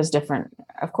course, but there's different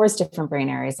brain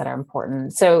areas that are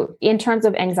important. So in terms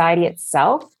of anxiety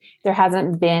itself, there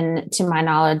hasn't been, to my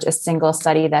knowledge, a single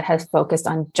study that has focused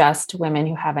on just women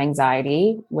who have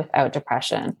anxiety without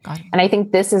depression. And I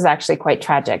think this is actually quite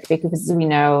tragic, because we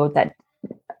know that,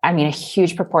 a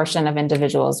huge proportion of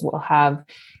individuals will have,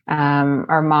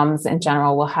 or moms in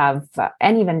general will have,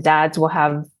 and even dads will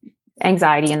have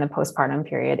anxiety in the postpartum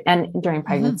period and during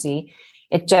pregnancy.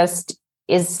 It just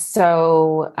is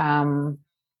so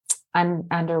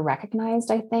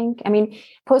under-recognized, I think.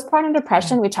 Postpartum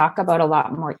depression, we talk about a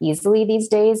lot more easily these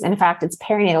days. In fact, it's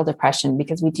perinatal depression,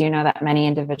 because we do know that many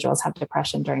individuals have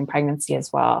depression during pregnancy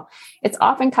as well. It's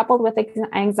often coupled with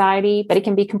anxiety, but it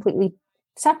can be completely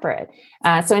separate.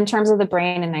 So in terms of the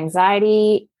brain and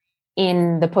anxiety,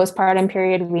 in the postpartum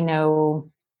period, we know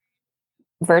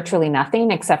virtually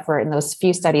nothing, except for in those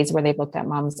few studies where they've looked at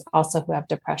moms also who have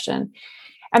depression.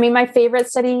 My favorite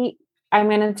study I'm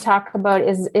going to talk about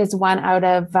is one out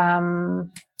of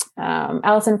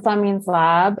Alison Fleming's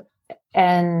lab,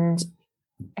 and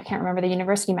I can't remember the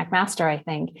university, McMaster, I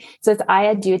think. So it's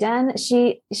Aya Duden.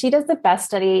 She does the best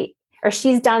study, or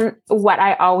she's done what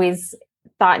I always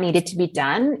thought needed to be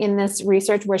done in this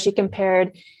research, where she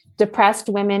compared depressed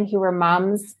women who were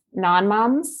moms,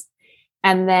 non-moms,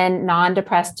 and then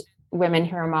non-depressed women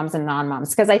who are moms and non-moms.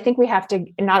 Because I think we have to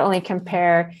not only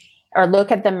compare or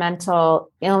look at the mental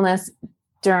illness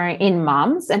in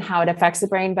moms and how it affects the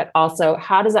brain, but also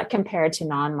how does that compare to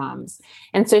non-moms?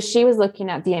 And so she was looking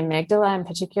at the amygdala in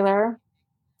particular,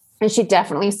 and she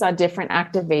definitely saw different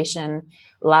activation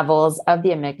levels of the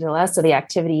amygdala. So the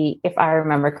activity, if I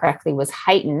remember correctly, was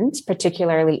heightened,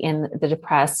 particularly in the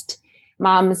depressed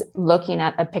moms looking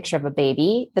at a picture of a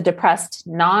baby. The depressed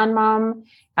non-mom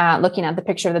looking at the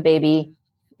picture of the baby,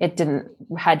 it didn't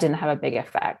have a big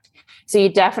effect. So you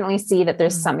definitely see that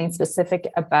there's something specific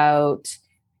about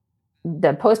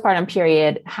the postpartum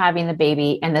period, having the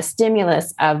baby, and the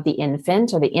stimulus of the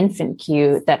infant or the infant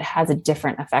cue that has a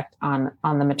different effect on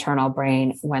the maternal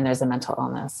brain when there's a mental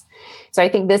illness. So I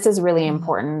think this is really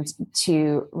important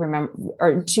to remember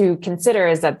or to consider,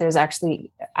 is that there's actually,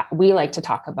 we like to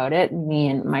talk about it, me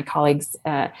and my colleagues,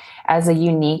 as a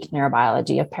unique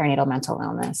neurobiology of perinatal mental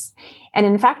illness. And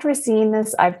in fact, we're seeing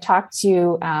this. I've talked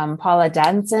to Paula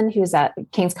Dadson, who's at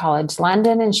King's College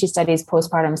London, and she studies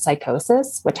postpartum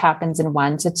psychosis, which happens in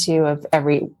 1 to 2 of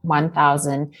every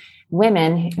 1,000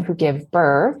 women who give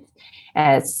birth.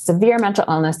 It's severe mental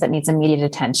illness that needs immediate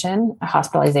attention,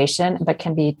 hospitalization, but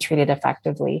can be treated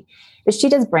effectively. But she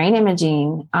does brain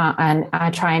imaging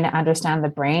and trying to understand the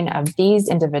brain of these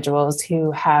individuals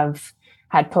who have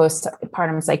had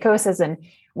postpartum psychosis. And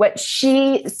what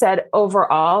she said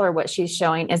overall, or what she's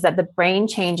showing, is that the brain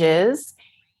changes.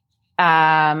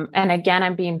 And again,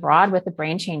 I'm being broad with the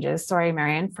brain changes. Sorry,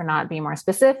 Marion, for not being more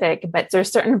specific, but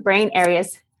there's certain brain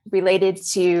areas related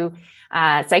to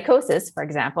psychosis, for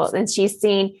example. And she's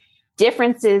seen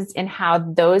differences in how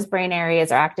those brain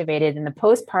areas are activated in the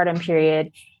postpartum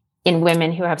period in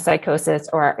women who have psychosis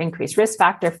or are increased risk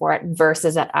factor for it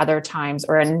versus at other times,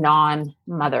 or in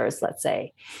non-mothers, let's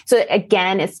say. So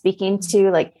again, it's speaking to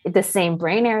like the same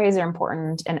brain areas are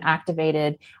important and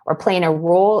activated or playing a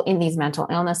role in these mental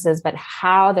illnesses, but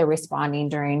how they're responding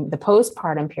during the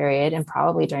postpartum period and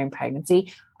probably during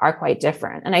pregnancy are quite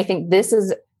different. And I think this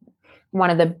is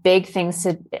one of the big things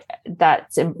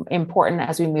that's important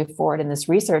as we move forward in this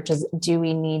research is, do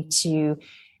we need to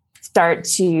start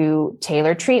to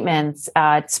tailor treatments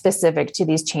specific to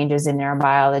these changes in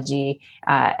neurobiology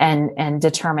and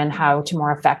determine how to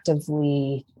more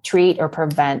effectively treat or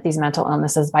prevent these mental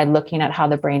illnesses by looking at how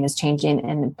the brain is changing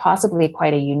in possibly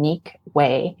quite a unique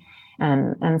way.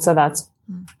 And so that's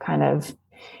kind of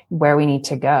where we need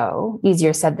to go.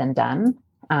 Easier said than done,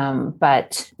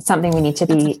 but something we need to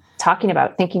be talking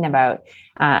about, thinking about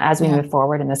as we move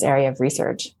forward in this area of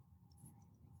research.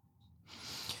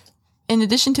 In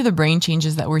addition to the brain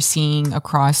changes that we're seeing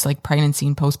across like pregnancy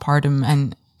and postpartum,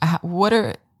 and what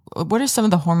are some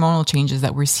of the hormonal changes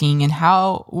that we're seeing, and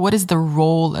what is the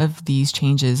role of these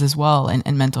changes as well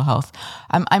in mental health?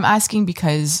 I'm asking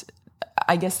because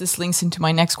I guess this links into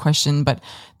my next question, but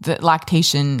the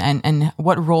lactation and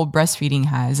what role breastfeeding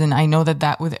has. And I know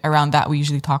around that, we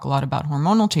usually talk a lot about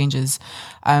hormonal changes.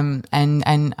 And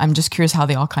I'm just curious how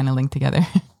they all kind of link together.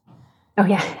 Oh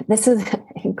yeah, this is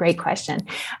a great question.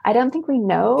 I don't think we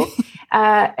know.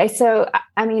 So,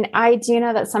 I mean, I do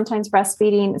know that sometimes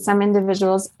breastfeeding, some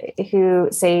individuals who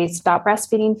say stop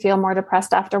breastfeeding feel more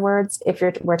depressed afterwards. If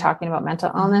we're talking about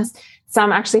mental illness,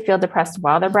 some actually feel depressed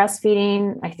while they're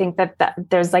breastfeeding. I think that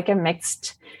there's like a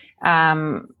mixed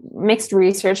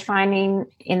research finding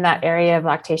in that area of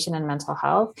lactation and mental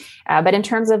health. But in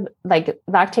terms of like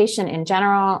lactation in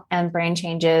general and brain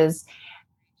changes,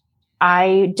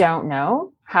 I don't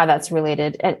know how that's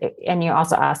related. And you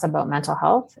also asked about mental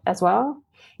health as well.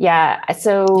 Yeah.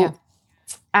 So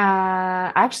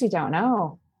I actually don't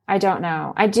know. I don't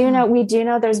know. I do know, we do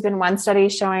know there's been one study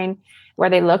showing where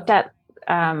they looked at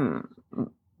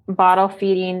bottle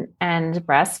feeding and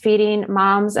breastfeeding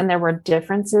moms, and there were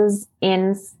differences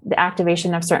in the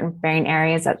activation of certain brain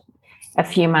areas at a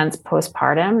few months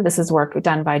postpartum. This is work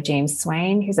done by James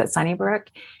Swain, who's at Sunnybrook.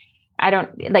 I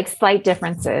don't like slight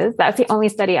differences. That's the only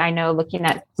study I know looking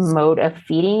at mode of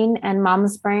feeding and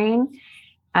mom's brain.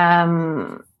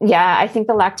 I think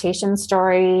the lactation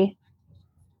story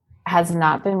has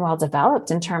not been well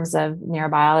developed in terms of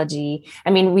neurobiology.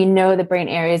 I mean, we know the brain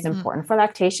area is important for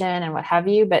lactation and what have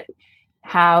you, but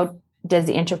how does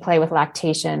the interplay with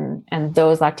lactation and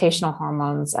those lactational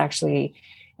hormones actually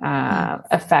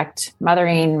affect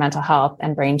mothering, mental health,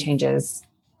 and brain changes?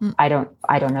 I don't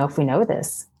know if we know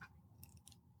this.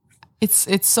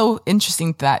 It's so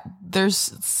interesting that there's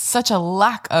such a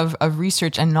lack of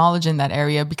research and knowledge in that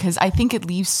area, because I think it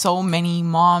leaves so many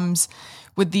moms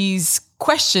with these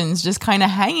questions just kind of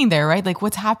hanging there, right? Like,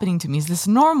 what's happening to me? Is this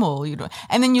normal?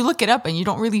 And then you look it up and you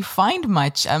don't really find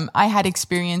much. I had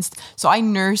experienced, so I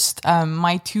nursed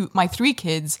my 3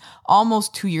 kids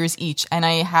almost 2 years each, and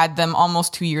I had them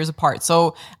almost 2 years apart.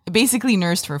 So I basically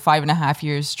nursed for 5.5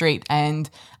 years straight. And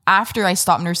after I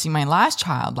stopped nursing my last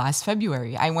child last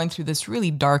February, I went through this really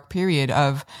dark period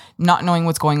of not knowing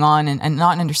what's going on and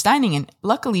not understanding. And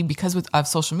luckily, because of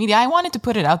social media, I wanted to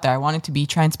put it out there. I wanted to be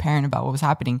transparent about what was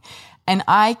happening. And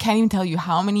I can't even tell you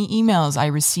how many emails I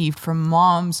received from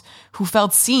moms who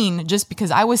felt seen just because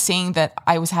I was saying that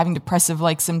I was having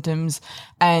depressive-like symptoms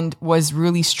and was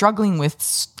really struggling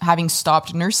with having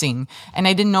stopped nursing. And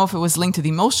I didn't know if it was linked to the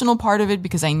emotional part of it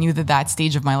because I knew that that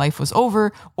stage of my life was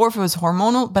over, or if it was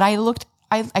hormonal, but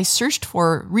I searched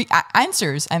for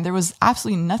answers and there was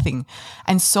absolutely nothing.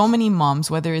 And so many moms,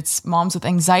 whether it's moms with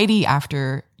anxiety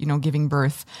after, giving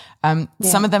birth,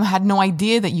 some of them had no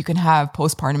idea that you can have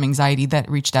postpartum anxiety that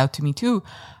reached out to me too.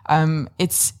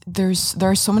 There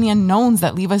are so many unknowns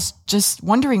that leave us just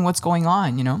wondering what's going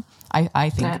on, I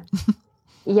think.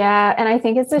 Yeah. And I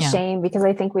think it's a shame because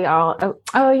I think we all,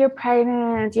 oh, you're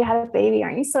pregnant. You had a baby.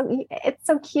 Aren't you it's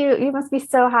so cute. You must be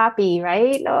so happy,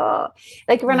 right? Oh,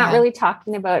 like we're not really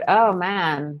talking about, oh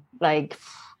man, like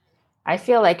I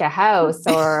feel like a house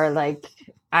or like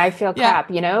I feel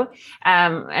crap,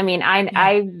 I mean,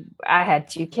 I had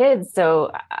 2 kids,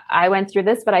 so I went through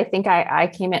this, but I think I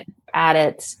came at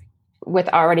it with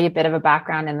already a bit of a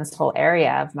background in this whole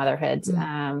area of motherhood.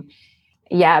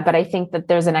 But I think that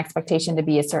there's an expectation to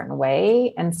be a certain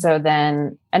way. And so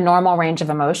then a normal range of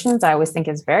emotions, I always think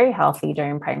is very healthy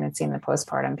during pregnancy and the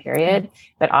postpartum period,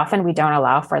 but often we don't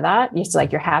allow for that. You're just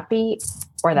like, you're happy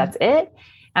or that's it.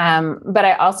 But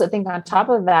I also think on top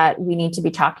of that, we need to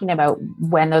be talking about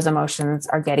when those emotions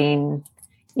are getting,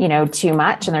 too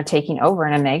much and they're taking over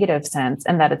in a negative sense.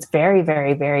 And that it's very,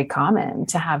 very, very common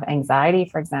to have anxiety,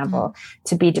 for example,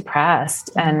 to be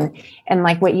depressed. And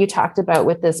like what you talked about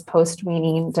with this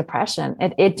post-weaning depression,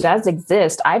 it does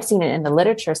exist. I've seen it in the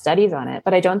literature, studies on it,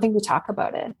 but I don't think we talk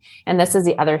about it. And this is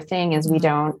the other thing is we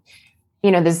don't,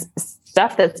 there's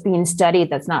stuff that's being studied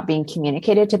that's not being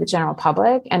communicated to the general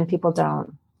public, and people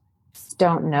don't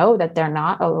know that they're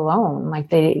not alone. Like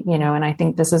they, and I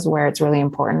think this is where it's really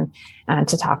important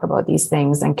to talk about these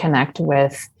things and connect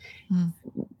with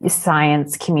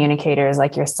science communicators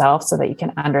like yourself so that you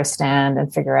can understand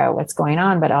and figure out what's going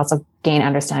on, but also gain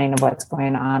understanding of what's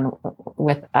going on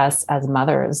with us as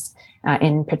mothers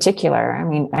in particular,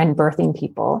 and birthing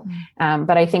people.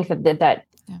 But I think that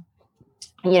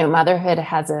motherhood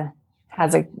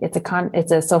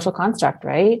it's a social construct,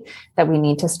 right? That we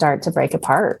need to start to break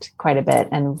apart quite a bit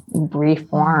and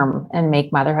reform and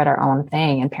make motherhood our own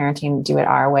thing, and parenting, do it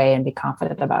our way and be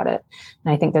confident about it.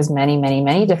 And I think there's many, many,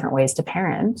 many different ways to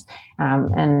parent,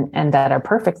 and that are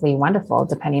perfectly wonderful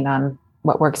depending on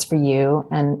what works for you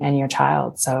and your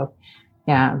child. So,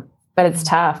 but it's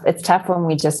tough. It's tough when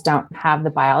we just don't have the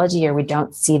biology, or we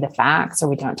don't see the facts, or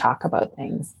we don't talk about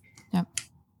things. Yep.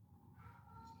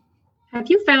 Have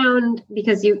you found,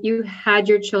 because you had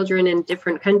your children in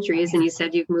different countries and you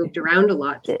said you've moved around a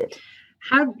lot,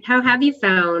 how have you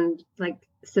found like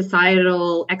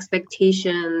societal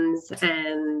expectations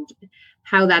and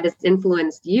how that has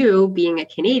influenced you being a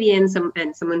Canadian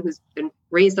and someone who's been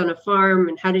raised on a farm?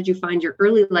 And how did you find your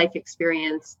early life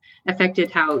experience affected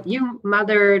how you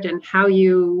mothered and how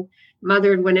you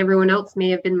mothered when everyone else may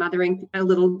have been mothering a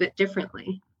little bit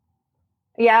differently?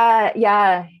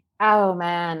 Yeah. Oh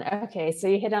man. Okay. So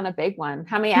you hit on a big one.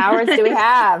 How many hours do we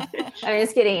have? I'm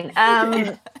just kidding.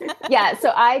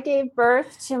 So I gave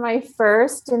birth to my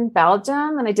first in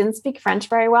Belgium, and I didn't speak French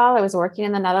very well. I was working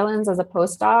in the Netherlands as a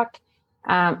postdoc.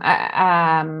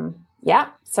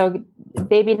 So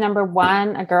baby number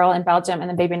 1, a girl in Belgium, and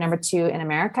then baby number 2 in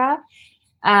America.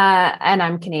 And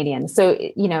I'm Canadian. So,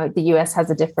 the US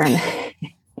has a different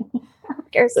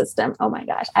care system. Oh my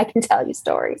gosh, I can tell you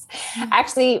stories.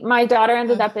 Actually, my daughter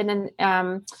ended up in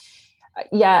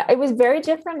it was very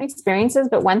different experiences.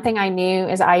 But one thing I knew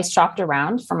is I shopped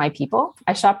around for my people.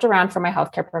 I shopped around for my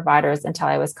healthcare providers until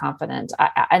I was confident.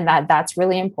 And that's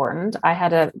really important. I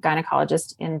had a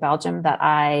gynecologist in Belgium that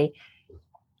I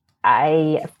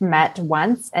met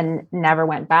once and never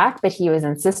went back, but he was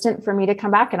insistent for me to come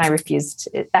back, and I refused.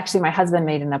 Actually, my husband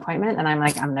made an appointment and I'm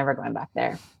like, I'm never going back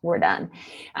there. We're done.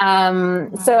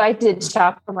 So I did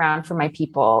shop around for my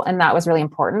people, and that was really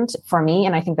important for me.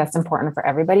 And I think that's important for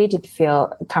everybody, to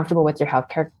feel comfortable with your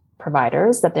healthcare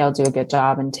providers, that they'll do a good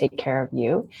job and take care of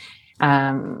you.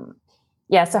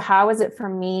 So how was it for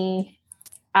me?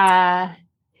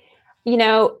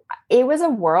 It was a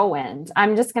whirlwind.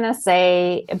 I'm just going to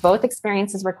say both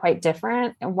experiences were quite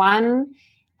different. One,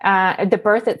 the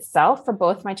birth itself for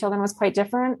both my children was quite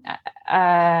different.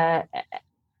 I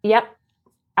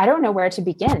don't know where to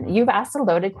begin. You've asked a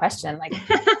loaded question. Like,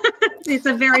 It's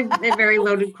a very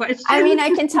loaded question. I mean, I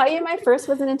can tell you my first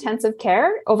was in intensive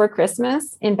care over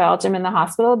Christmas in Belgium in the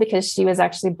hospital because she was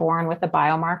actually born with a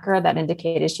biomarker that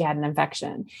indicated she had an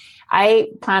infection. I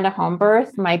planned a home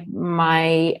birth. I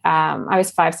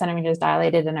was 5 centimeters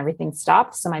dilated and everything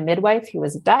stopped. So my midwife, who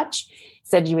was Dutch,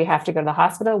 said, we have to go to the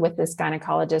hospital with this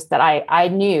gynecologist that I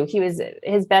knew.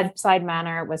 His bedside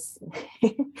manner was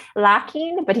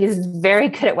lacking, but he was very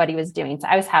good at what he was doing. So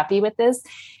I was happy with this.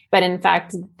 But in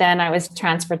fact, then I was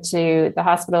transferred to the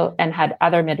hospital and had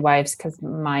other midwives because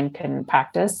mine couldn't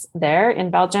practice there in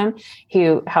Belgium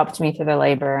who helped me through the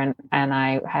labor. And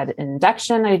I had an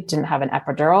induction. I didn't have an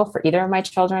epidural for either of my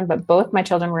children, but both my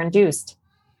children were induced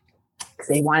because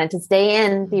they wanted to stay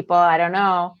in, people. I don't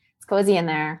know. It's cozy in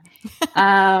there.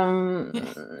 Yeah,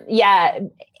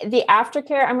 the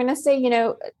aftercare, I'm going to say,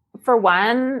 for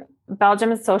one,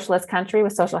 Belgium is a socialist country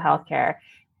with social health care.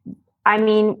 I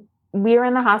mean, we were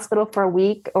in the hospital for a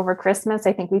week over Christmas.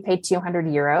 I think we paid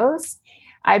 €200.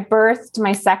 I birthed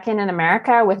my second in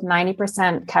America with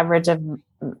 90% coverage of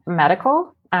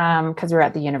medical because we were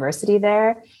at the university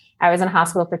there. I was in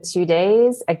hospital for 2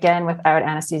 days, again, without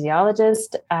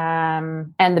anesthesiologist.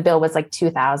 And the bill was like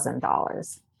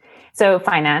 $2,000. So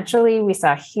financially, we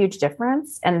saw a huge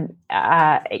difference. And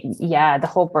the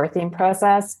whole birthing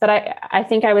process. But I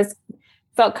think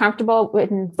felt comfortable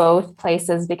in both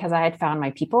places because I had found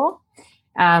my people.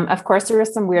 Of course, there were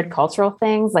some weird cultural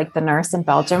things, like the nurse in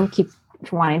Belgium keep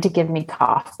wanting to give me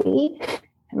coffee.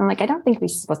 And I'm like, I don't think we're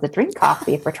supposed to drink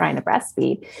coffee if we're trying to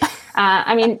breastfeed.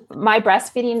 I mean, my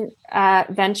breastfeeding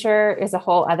venture is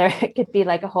it could be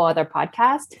like a whole other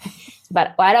podcast.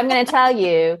 But what I'm going to tell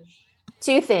you,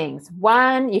 2 things.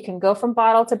 One, you can go from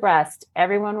bottle to breast.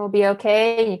 Everyone will be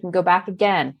okay. You can go back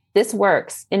again. This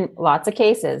works in lots of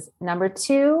cases. Number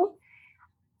 2,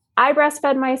 I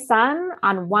breastfed my son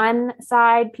on one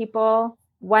side, people,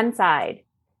 one side.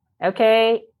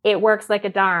 Okay. It works like a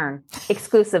darn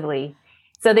exclusively.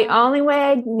 So the only way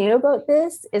I knew about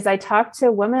this is I talked to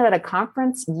a woman at a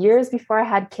conference years before I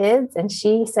had kids, and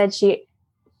she said she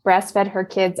breastfed her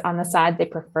kids on the side they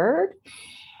preferred.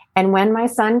 And when my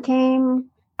son came,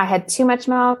 I had too much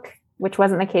milk, which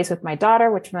wasn't the case with my daughter,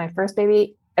 which was my first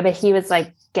baby, but he was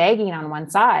like gagging on one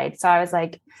side. So I was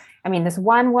like, this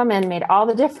one woman made all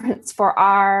the difference for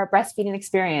our breastfeeding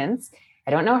experience.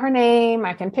 I don't know her name.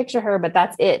 I can picture her, but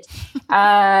that's it.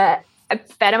 I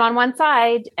fed him on one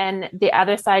side and the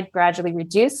other side gradually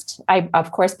reduced. I,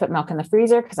 of course, put milk in the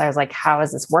freezer because I was like, how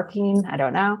is this working? I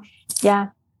don't know. Yeah.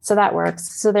 So that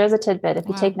works. So there's a tidbit. If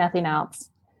you take nothing else,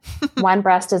 one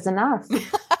breast is enough.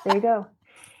 There you go.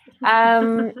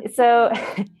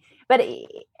 But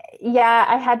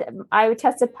yeah, I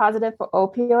tested positive for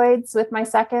opioids with my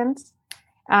second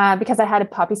because I had a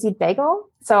poppy seed bagel.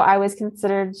 So I was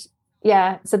considered,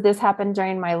 so this happened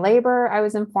during my labor. I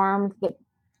was informed that.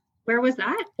 Where was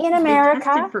that? In America.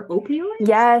 They tested for opioids?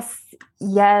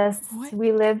 Yes. What?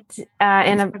 We lived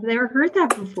I've never heard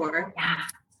that before. Yeah.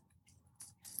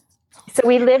 So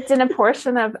we lived in a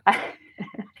portion of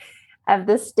of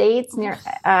the States near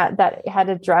that had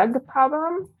a drug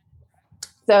problem.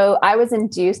 So I was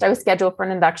induced. I was scheduled for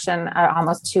an induction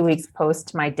almost 2 weeks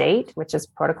post my date, which is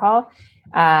protocol.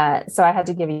 So I had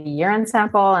to give a urine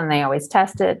sample, and they always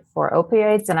test it for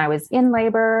opioids. And I was in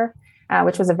labor,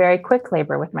 which was a very quick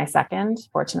labor with my second,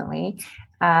 fortunately.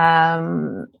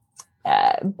 But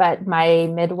my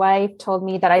midwife told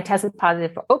me that I tested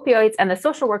positive for opioids, and the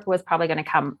social worker was probably going to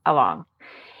come along.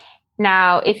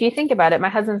 Now, if you think about it, my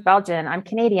husband's Belgian, I'm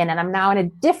Canadian, and I'm now in a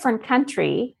different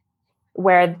country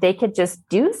where they could just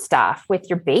do stuff with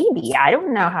your baby. I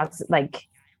don't know how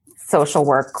social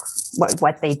work,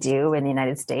 what they do in the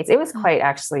United States. It was quite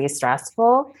actually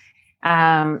stressful.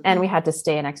 And we had to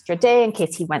stay an extra day in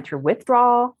case he went through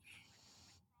withdrawal.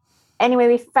 Anyway,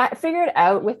 we figured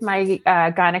out with my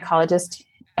gynecologist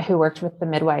who worked with the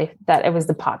midwife that it was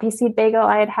the poppy seed bagel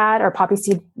I had, or poppy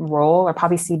seed roll, or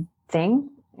poppy seed thing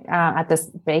at this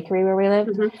bakery where we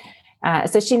lived. Mm-hmm.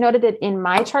 So she noted it in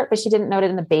my chart, but she didn't note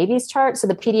it in the baby's chart. So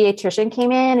the pediatrician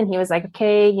came in and he was like,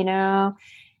 okay,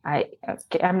 I'm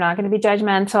not going to be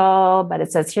judgmental, but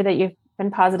it says here that you've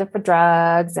been positive for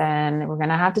drugs and we're going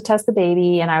to have to test the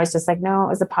baby. And I was just like, no, it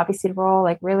was a poppy seed roll,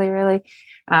 like really, really.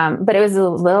 But it was a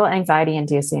little anxiety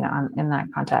inducing in that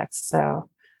context. So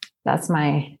that's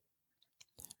my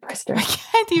story. I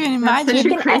can't even imagine.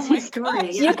 Such a crazy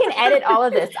story. Yeah. You can edit all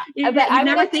of this. But I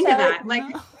never think of that.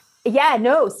 Yeah,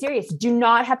 no, serious. Do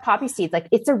not have poppy seeds.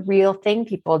 It's a real thing.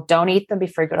 People don't eat them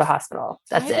before you go to the hospital.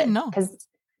 That's it. No.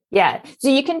 So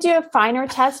you can do a finer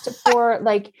test for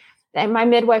and my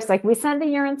midwife's like, we send the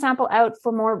urine sample out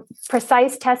for more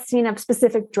precise testing of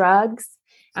specific drugs.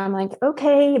 I'm like,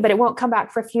 okay, but it won't come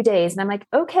back for a few days. And I'm like,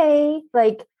 okay,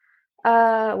 like,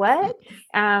 what?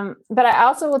 But I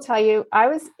also will tell you, I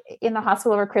was in the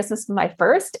hospital over Christmas with my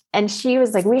first, and she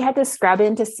was like, we had to scrub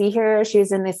in to see her. She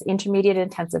was in this intermediate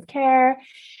intensive care.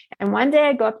 And one day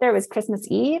I go up there, it was Christmas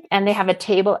Eve, and they have a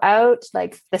table out,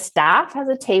 like the staff has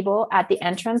a table at the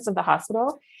entrance of the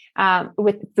hospital,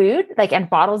 with food, like, and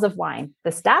bottles of wine.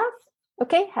 The staff,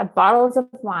 okay, have bottles of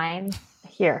wine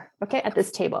here, okay, at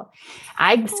this table.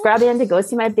 I scrub in to go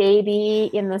see my baby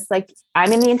in this, like,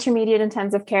 I'm in the intermediate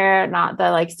intensive care, not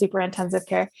the like super intensive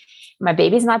care. My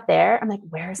baby's not there. I'm like,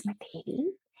 where's my baby?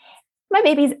 My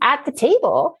baby's at the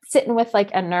table sitting with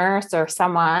like a nurse or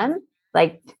someone,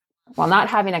 like, well, not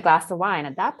having a glass of wine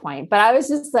at that point. But I was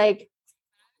just like,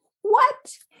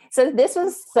 what? So this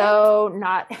was so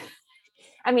not,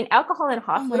 I mean, alcohol in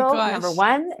hospital, number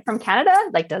one, from Canada,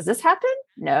 like, does this happen?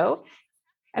 No.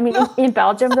 I mean, in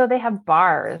Belgium, though, they have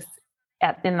bars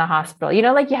in the hospital. You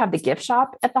know, like you have the gift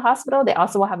shop at the hospital. They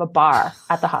also will have a bar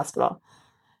at the hospital.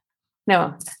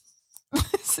 No.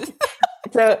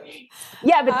 So,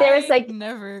 yeah, but there was like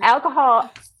alcohol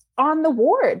on the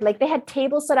ward. Like they had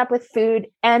tables set up with food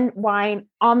and wine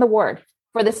on the ward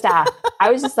for the staff.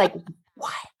 I was just like,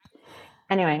 what?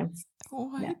 Anyway.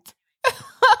 What? Yeah.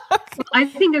 I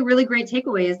think a really great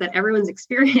takeaway is that everyone's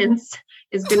experience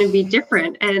is going to be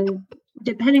different. And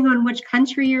depending on which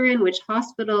country you're in, which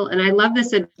hospital. And I love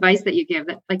this advice that you give,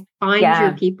 that like find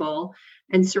your people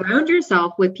and surround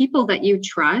yourself with people that you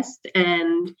trust,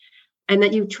 and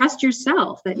that you trust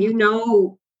yourself, that you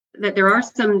know that there are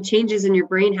some changes in your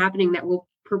brain happening that will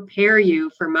prepare you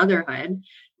for motherhood,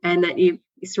 and that you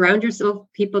surround yourself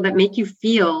with people that make you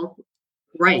feel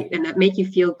right and that make you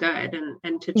feel good,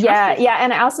 and to trust yourself.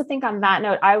 And I also think on that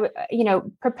note, I would,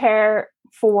 prepare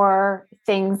for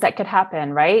things that could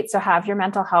happen, right? So have your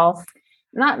not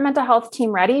mental health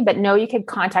team ready, but know you could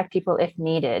contact people if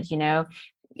needed,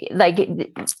 like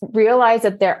realize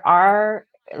that there are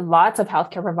lots of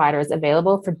healthcare providers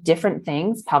available for different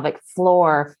things, pelvic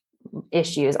floor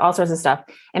issues, all sorts of stuff,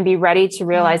 and be ready to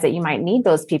realize that you might need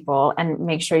those people, and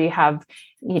make sure you have,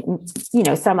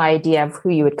 some idea of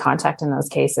who you would contact in those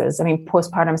cases. I mean,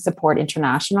 Postpartum Support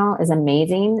International is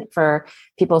amazing for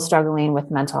people struggling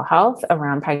with mental health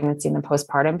around pregnancy and the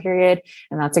postpartum period.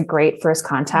 And that's a great first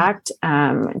contact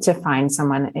to find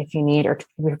someone if you need, or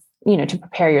to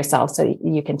prepare yourself so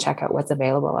you can check out what's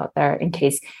available out there in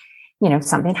case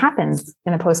something happens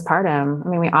in the postpartum. I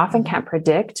mean, we often can't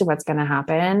predict what's going to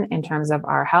happen in terms of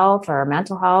our health or our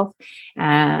mental health,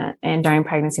 and during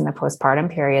pregnancy and the postpartum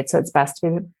period. So it's best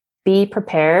to be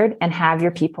prepared and have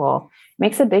your people. It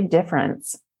makes a big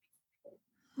difference.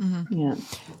 Mm-hmm. Yeah.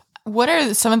 What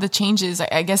are some of the changes,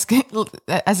 I guess,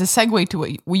 as a segue to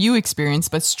what you experienced,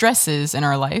 but stresses in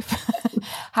our life?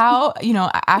 How,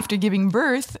 after giving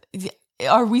birth,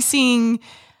 are we seeing,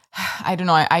 I don't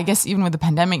know, I guess even with the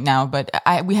pandemic now, but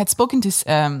we had spoken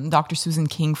to Dr. Susan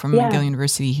King from McGill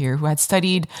University here, who had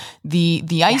studied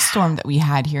the ice storm that we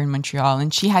had here in Montreal.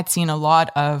 And she had seen a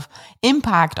lot of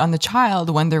impact on the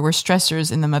child when there were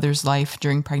stressors in the mother's life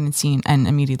during pregnancy and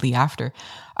immediately after.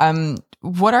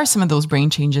 What are some of those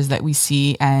brain changes that we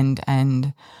see, and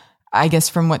I guess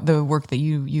from what the work that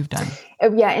you've done?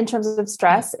 Yeah, in terms of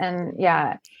stress I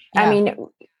mean,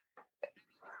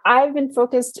 I've been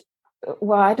focused.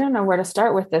 Well, I don't know where to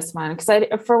start with this one, because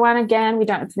for one, again, we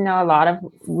don't know a lot of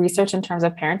research in terms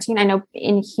of parenting. I know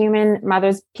in Human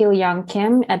Mothers, Pil Young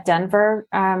Kim at Denver,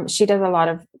 she does a lot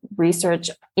of research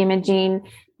imaging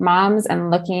moms and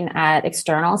looking at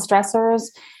external stressors,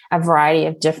 a variety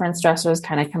of different stressors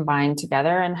kind of combined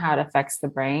together, and how it affects the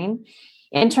brain.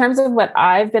 In terms of what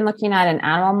I've been looking at in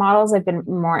animal models, I've been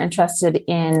more interested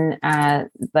in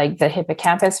like the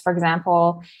hippocampus, for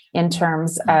example, in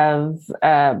terms of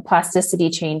plasticity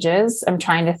changes. I'm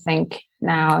trying to think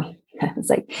now.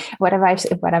 It's like, what have I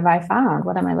found?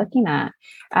 What am I looking at?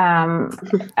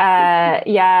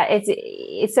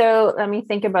 So let me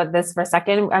think about this for a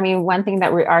second. I mean, one thing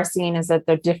that we are seeing is that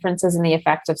there are differences in the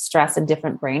effect of stress in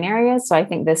different brain areas. So I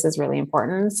think this is really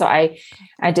important. So I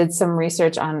did some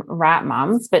research on rat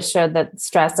moms, but showed that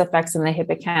stress effects in the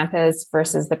hippocampus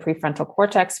versus the prefrontal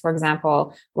cortex, for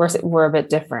example, were a bit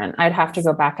different. I'd have to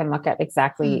go back and look at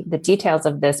exactly the details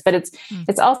of this, but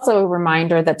it's also a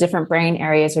reminder that different brain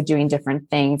areas are doing different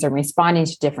things or responding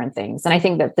to different things. And I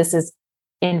think that this is,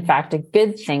 in fact, a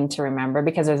good thing to remember,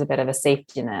 because there's a bit of a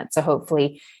safety net. So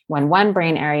hopefully, when one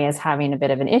brain area is having a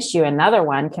bit of an issue, another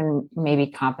one can maybe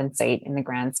compensate in the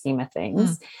grand scheme of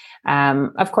things.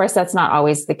 Of course, that's not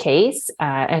always the case.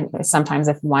 And sometimes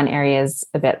if one area is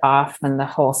a bit off, then the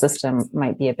whole system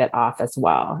might be a bit off as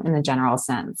well in the general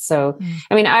sense. So,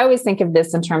 I mean, I always think of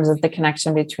this in terms of the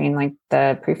connection between like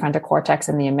the prefrontal cortex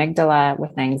and the amygdala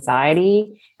with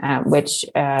anxiety, which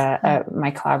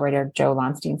my collaborator, Joe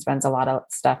Lonstein, spends a lot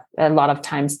of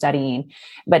time studying.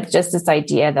 But just this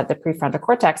idea that the prefrontal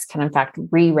cortex can in fact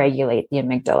re-regulate the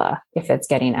amygdala if it's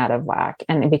getting out of whack.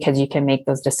 And because you can make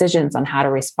those decisions on how to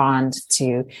respond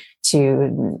to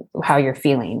how you're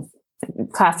feeling.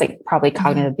 Classic, probably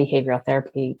cognitive behavioral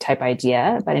therapy type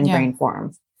idea, but in brain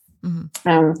form.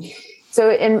 So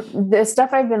in the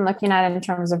stuff I've been looking at in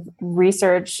terms of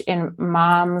research in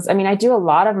moms, I mean, I do a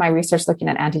lot of my research looking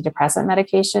at antidepressant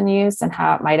medication use and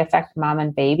how it might affect mom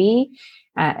and baby.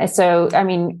 So, I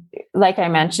mean, like I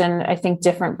mentioned, I think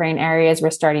different brain areas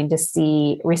we're starting to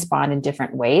see respond in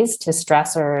different ways to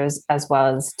stressors as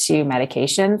well as to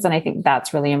medications. And I think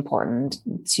that's really important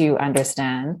to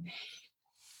understand.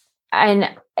 And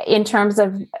in terms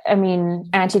of, I mean,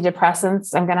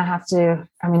 antidepressants,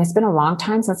 it's been a long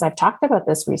time since I've talked about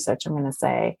this research, I'm going to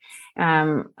say.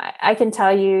 I can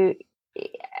tell you,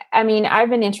 I mean, I've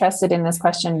been interested in this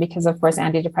question because, of course,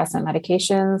 antidepressant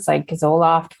medications like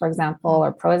Zoloft, for example,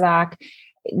 or Prozac,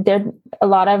 a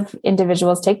lot of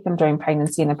individuals take them during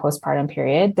pregnancy and the postpartum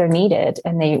period. They're needed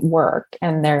and they work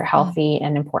and they're healthy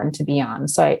and important to be on.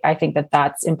 So I think that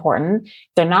that's important.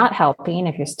 They're not helping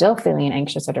if you're still feeling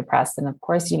anxious or depressed. And of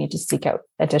course, you need to seek out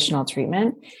additional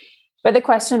treatment. But the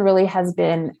question really has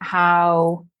been,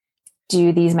 how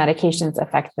do these medications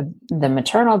affect the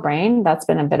maternal brain? That's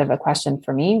been a bit of a question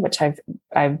for me, which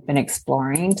I've been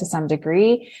exploring to some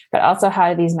degree, but also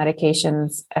how do these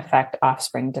medications affect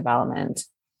offspring development?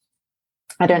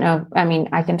 I don't know. I mean,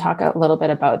 I can talk a little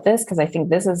bit about this because I think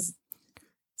this is,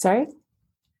 sorry?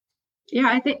 Yeah,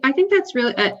 I think that's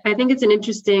really, I think it's an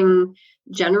interesting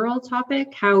general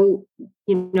topic, how,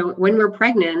 when we're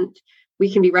pregnant,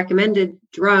 we can be recommended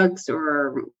drugs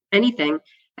or anything.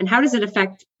 And how does it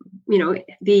affect,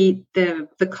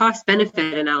 the cost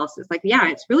benefit analysis? Like, yeah,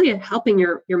 it's really helping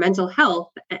your mental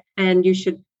health, and you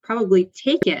should probably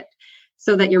take it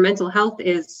so that your mental health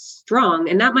is strong.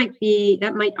 And that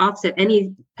might offset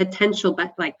any potential,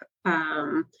 but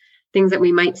things that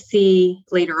we might see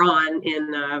later on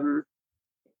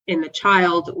in the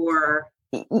child or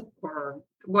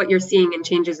what you're seeing in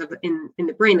changes in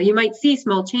the brain. You might see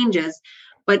small changes.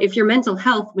 But if your mental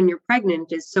health when you're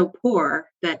pregnant is so poor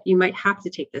that you might have to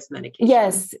take this medication.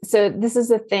 Yes. So this is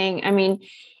the thing. I mean,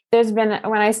 when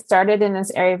I started in this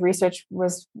area of research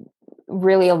was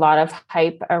really a lot of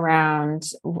hype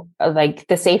around like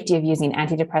the safety of using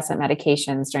antidepressant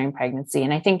medications during pregnancy.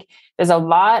 And I think there's a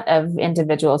lot of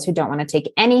individuals who don't want to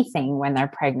take anything when they're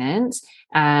pregnant,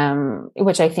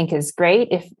 which I think is great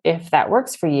if that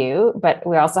works for you. But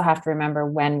we also have to remember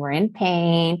when we're in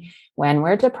pain, when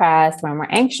we're depressed, when we're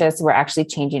anxious, we're actually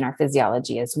changing our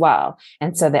physiology as well.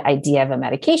 And so the idea of a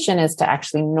medication is to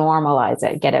actually normalize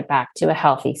it, get it back to a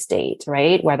healthy state,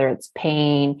 right? Whether it's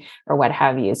pain or what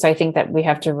have you. So I think that we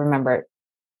have to remember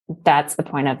that's the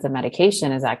point of the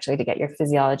medication, is actually to get your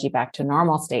physiology back to a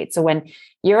normal state. So when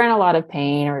you're in a lot of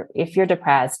pain or if you're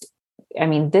depressed, I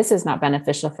mean, this is not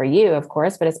beneficial for you, of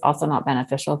course, but it's also not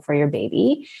beneficial for your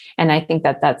baby. And I think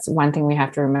that that's one thing we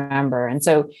have to remember. And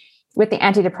so with the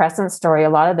antidepressant story, a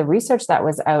lot of the research that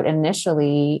was out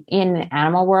initially in the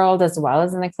animal world, as well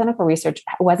as in the clinical research,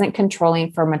 wasn't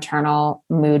controlling for maternal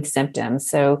mood symptoms.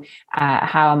 So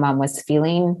how a mom was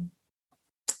feeling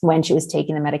when she was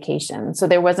taking the medication. So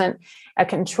there wasn't a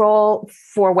control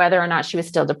for whether or not she was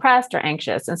still depressed or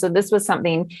anxious. And so this was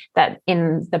something that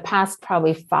in the past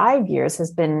probably 5 years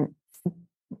has been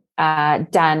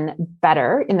done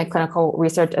better in the clinical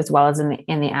research, as well as in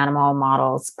the animal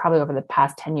models, probably over the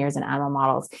past 10 years in animal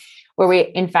models, where we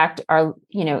in fact are,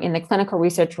 in the clinical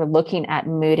research, we're looking at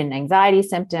mood and anxiety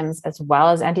symptoms, as well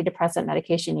as antidepressant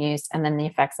medication use, and then the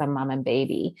effects on mom and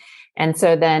baby. And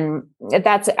so then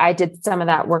I did some of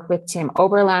that work with Tim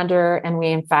Oberlander, and we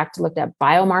in fact looked at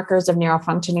biomarkers of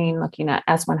neurofunctioning, looking at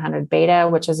S100 beta,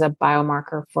 which is a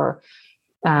biomarker for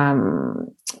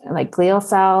like glial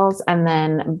cells, and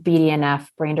then BDNF,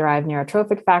 brain-derived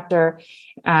neurotrophic factor,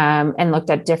 and looked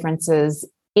at differences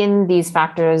in these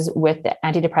factors with the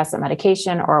antidepressant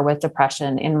medication or with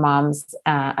depression in moms,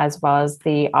 as well as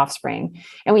the offspring.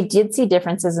 And we did see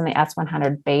differences in the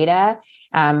S100 beta,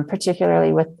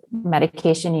 particularly with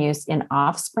medication use in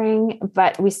offspring,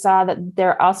 but we saw that there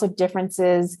are also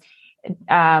differences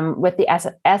with the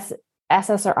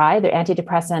SSRI, the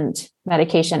antidepressant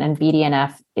medication, and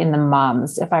BDNF in the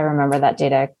moms. If I remember that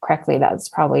data correctly, that's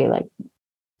probably like,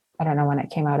 I don't know when it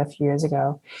came out a few years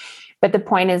ago. But the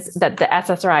point is that the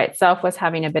SSRI itself was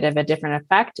having a bit of a different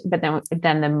effect, but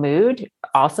then the mood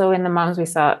also in the moms, we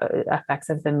saw effects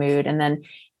of the mood. And then,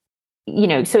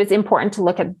 so it's important to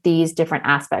look at these different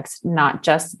aspects, not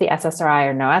just the SSRI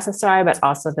or no SSRI, but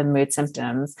also the mood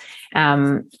symptoms.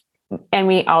 And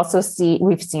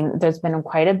we've seen there's been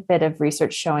quite a bit of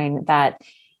research showing that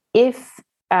if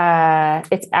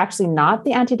it's actually not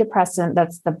the antidepressant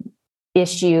that's the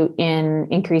issue in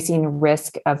increasing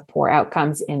risk of poor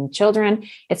outcomes in children,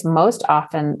 it's most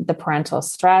often the parental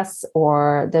stress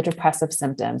or the depressive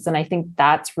symptoms. And I think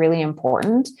that's really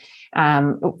important.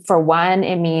 For one,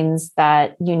 it means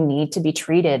that you need to be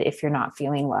treated if you're not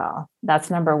feeling well. That's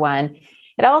number one.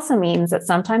 It also means that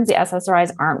sometimes the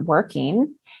SSRIs aren't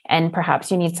working, and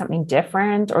perhaps you need something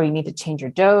different, or you need to change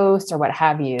your dose or what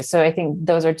have you. So I think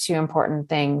those are two important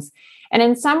things. And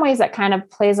in some ways that kind of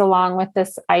plays along with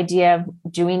this idea of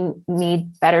do we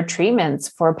need better treatments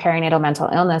for perinatal mental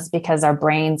illness because our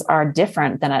brains are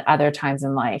different than at other times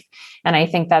in life. And I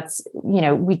think that's,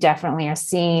 we definitely are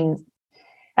seeing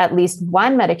at least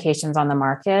one medications on the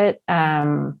market,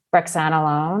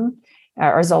 brexanolone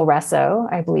or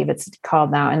Zulresso, I believe it's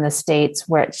called now in the States,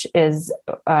 which is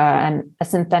a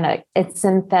synthetic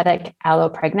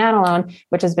allopregnanolone,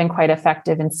 which has been quite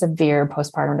effective in severe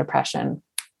postpartum depression.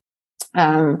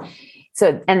 And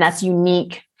that's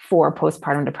unique for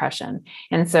postpartum depression.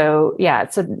 And so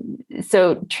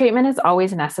treatment is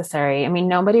always necessary. I mean,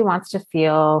 nobody wants to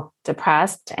feel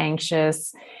depressed,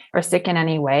 anxious, or sick in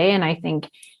any way. And I think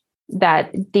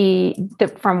that the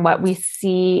from what we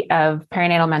see of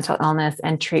perinatal mental illness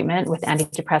and treatment with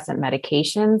antidepressant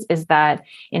medications is that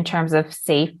in terms of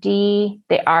safety,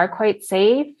 they are quite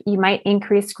safe. You might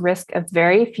increase risk of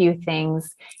very few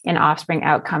things in offspring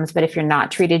outcomes, but if you're not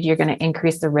treated, you're going to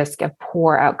increase the risk of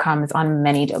poor outcomes on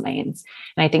many domains.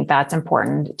 And I think that's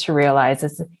important to realize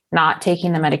is not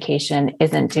taking the medication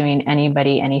isn't doing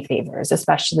anybody any favors,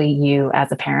 especially you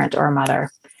as a parent or a mother.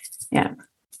 Yeah.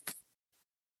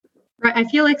 Right. I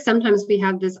feel like sometimes we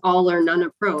have this all or none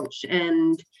approach,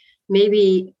 and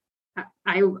maybe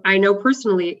I know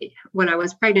personally when I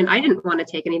was pregnant, I didn't want to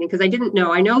take anything because I didn't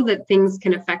know. I know that things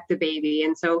can affect the baby.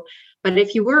 And so, but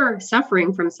if you were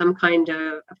suffering from some kind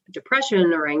of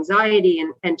depression or anxiety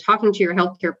and talking to your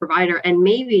healthcare provider and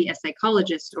maybe a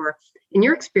psychologist, or in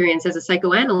your experience as a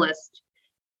psychoanalyst,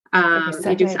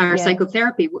 you do our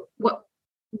psychotherapy,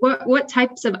 what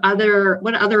types of other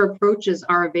approaches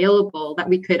are available that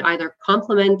we could either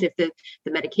complement if the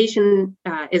medication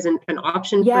isn't an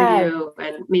option for you?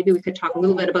 And maybe we could talk a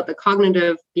little bit about the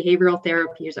cognitive behavioral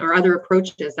therapies or other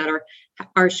approaches that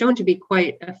are shown to be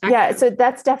quite effective. Yeah, so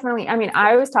that's definitely, I mean,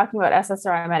 I was talking about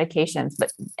SSRI medications,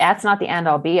 but that's not the end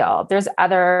all be all. There's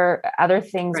other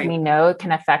things we know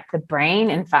can affect the brain,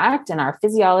 in fact, and our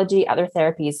physiology, other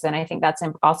therapies. And I think that's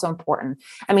also important.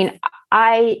 I mean,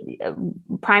 I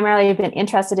primarily have been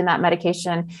interested in that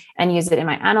medication and use it in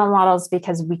my animal models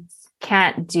because we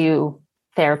can't do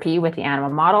therapy with the animal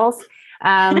models.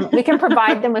 We can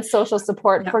provide them with social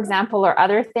support, for example, or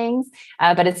other things,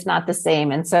 but it's not the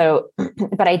same. And so,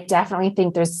 but I definitely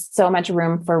think there's so much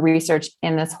room for research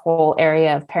in this whole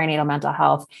area of perinatal mental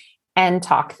health and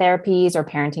talk therapies or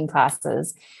parenting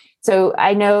classes. So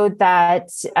I know that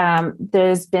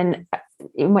there's been,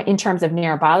 in terms of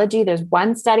neurobiology, there's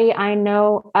one study I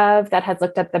know of that has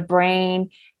looked at the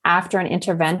brain after an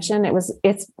intervention.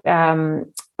 It's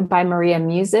by Maria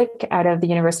Music out of the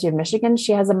University of Michigan.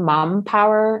 She has a mom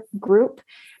power group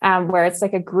where it's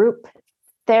like a group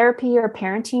therapy or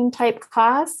parenting type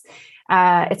class.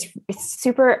 It's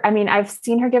super. I mean, I've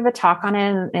seen her give a talk on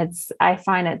it, and I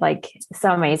find it like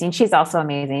so amazing. She's also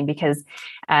amazing because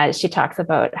she talks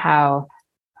about how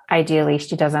ideally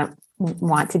she doesn't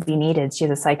want to be needed. She's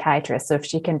a psychiatrist. So if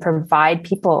she can provide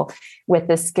people with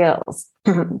the skills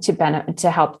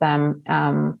to help them,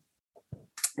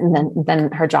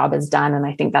 then her job is done. And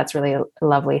I think that's really a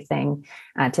lovely thing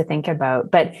to think about.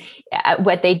 But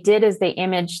what they did is they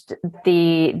imaged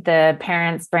the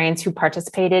parents' brains who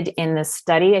participated in this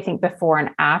study, I think before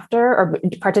and after, or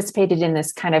participated in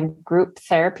this kind of group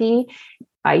therapy.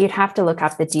 You'd have to look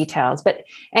up the details. But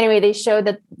anyway, they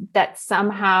showed that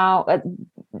somehow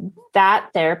that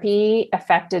therapy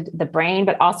affected the brain,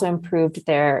 but also improved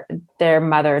their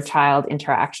mother-child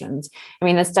interactions. I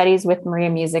mean, the studies with Maria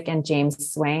Music and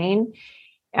James Swain,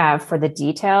 for the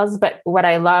details. But what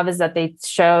I love is that they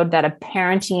showed that a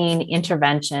parenting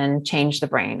intervention changed the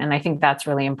brain. And I think that's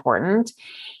really important.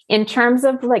 In terms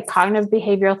of like cognitive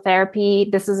behavioral therapy,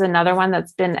 this is another one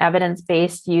that's been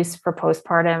evidence-based use for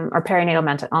postpartum or perinatal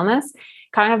mental illness.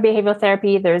 Cognitive behavioral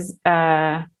therapy, there's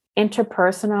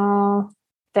interpersonal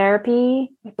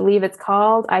therapy, I believe it's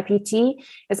called IPT,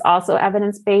 is also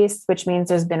evidence-based, which means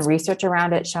there's been research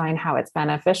around it showing how it's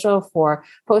beneficial for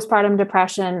postpartum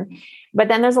depression. But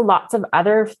then there's lots of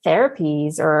other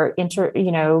therapies or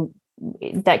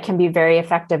that can be very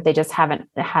effective. They just haven't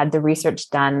had the research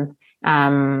done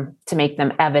to make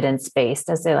them evidence-based,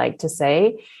 as they like to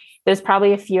say. There's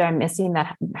probably a few I'm missing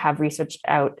that have research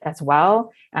out as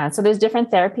well. So there's different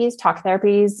therapies, talk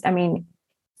therapies. I mean,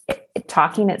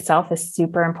 talking itself is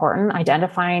super important.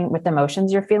 Identifying with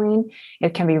emotions you're feeling,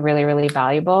 it can be really, really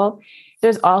valuable.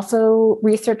 There's also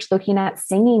research looking at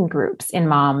singing groups in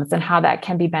moms and how that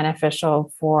can be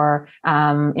beneficial for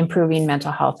improving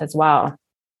mental health as well.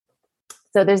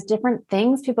 So there's different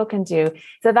things people can do.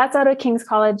 So that's out of King's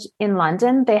College in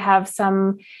London. They have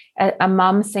a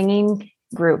mom singing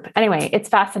group. Anyway, it's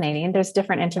fascinating. There's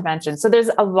different interventions. So there's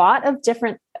a lot of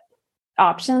different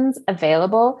options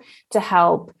available to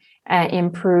help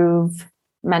improve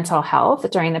mental health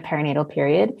during the perinatal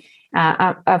period.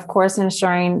 Of course,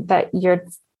 ensuring that you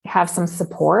have some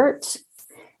support,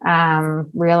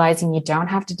 realizing you don't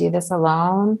have to do this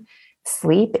alone.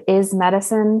 Sleep is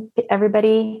medicine,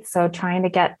 everybody. So trying to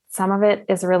get some of it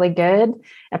is really good,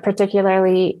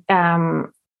 particularly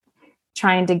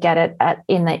trying to get it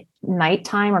in the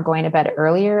nighttime or going to bed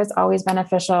earlier is always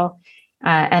beneficial.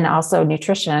 And also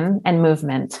nutrition and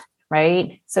movement,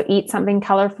 right? So eat something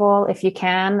colorful if you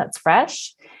can, that's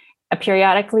fresh,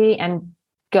 periodically, and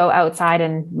go outside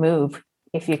and move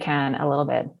if you can a little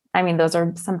bit. I mean, those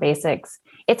are some basics.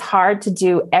 It's hard to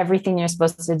do everything you're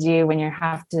supposed to do when you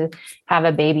have to have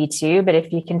a baby too, but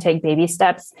if you can take baby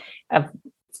steps of,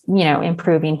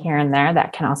 improving here and there,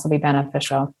 that can also be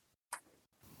beneficial.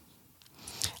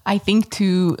 I think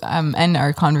to end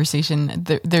our conversation,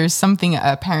 there's something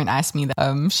a parent asked me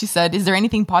that she said, is there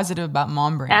anything positive about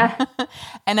mom brain?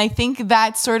 And I think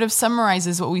that sort of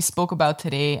summarizes what we spoke about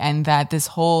today, and that this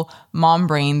whole mom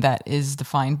brain that is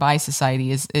defined by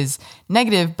society is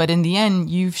negative. But in the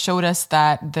end, you've showed us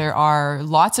that there are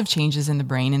lots of changes in the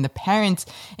brain, in the parents,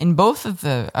 in both of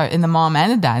in the mom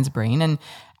and the dad's brain.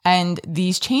 And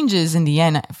these changes in the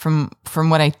end, from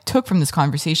what I took from this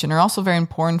conversation, are also very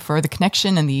important for the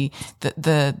connection and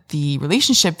the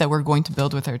relationship that we're going to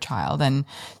build with our child. And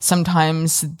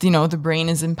sometimes, the brain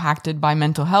is impacted by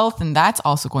mental health, and that's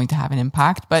also going to have an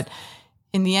impact. But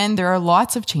in the end, there are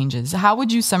lots of changes. How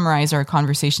would you summarize our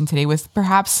conversation today with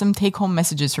perhaps some take-home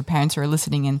messages for parents who are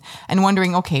listening and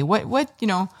wondering, okay, what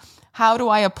how do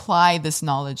I apply this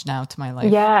knowledge now to my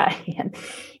life? Yeah.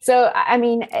 So, I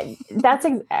mean, that's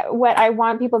what I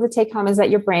want people to take home is that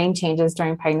your brain changes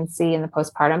during pregnancy and the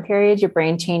postpartum period. Your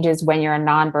brain changes when you're a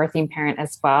non-birthing parent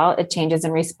as well. It changes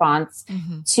in response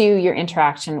to your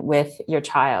interaction with your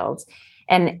child.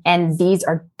 And these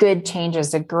are good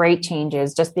changes, they're great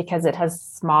changes. Just because it has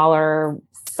smaller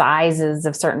sizes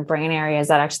of certain brain areas,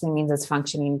 that actually means it's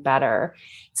functioning better.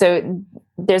 So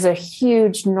there's a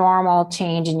huge normal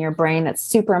change in your brain that's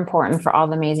super important for all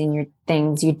the amazing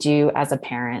things you do as a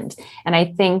parent. And I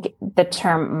think the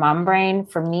term mom brain,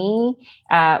 for me,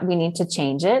 we need to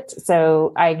change it.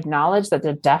 So I acknowledge that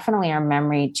there definitely are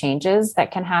memory changes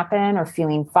that can happen, or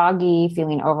feeling foggy,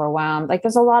 feeling overwhelmed. Like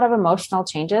there's a lot of emotional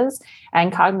changes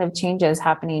and cognitive changes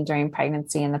happening during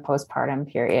pregnancy and the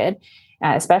postpartum period,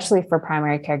 especially for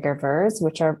primary caregivers,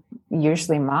 which are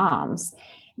usually moms.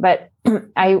 But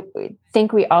I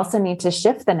think we also need to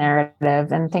shift the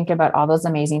narrative and think about all those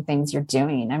amazing things you're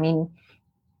doing. I mean,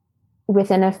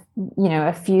 within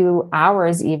a few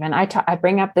hours, even I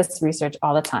bring up this research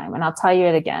all the time, and I'll tell you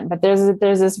it again. But there's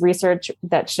this research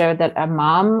that showed that a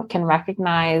mom can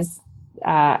recognize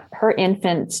her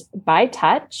infant by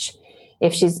touch.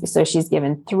 If she's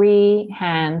given 3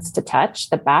 hands to touch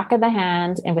the back of the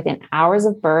hand, and within hours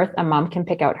of birth, a mom can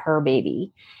pick out her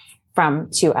baby from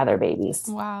 2 other babies.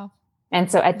 Wow.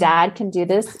 And so a dad can do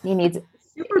this. He needs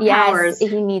superpowers. Yes,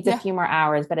 he needs a few more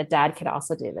hours, but a dad could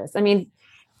also do this. I mean,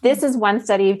 this is one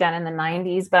study done in the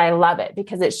 90s, but I love it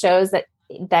because it shows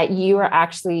that you are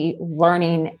actually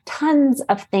learning tons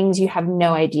of things you have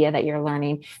no idea that you're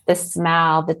learning. The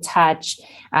smell, the touch,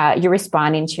 you're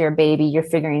responding to your baby, you're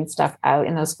figuring stuff out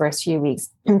in those first few weeks.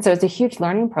 And so it's a huge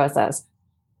learning process.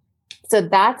 So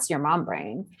that's your mom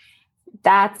brain.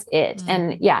 That's it. Mm-hmm.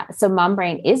 And yeah, so mom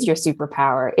brain is your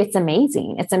superpower. It's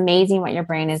amazing. It's amazing what your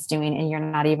brain is doing, and you're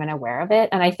not even aware of it.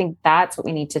 And I think that's what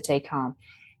we need to take home.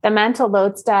 the mental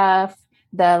load stuff,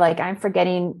 the like, I'm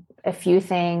forgetting a few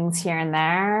things here and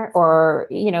there, or,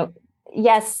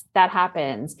 yes, that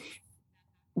happens.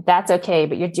 That's okay,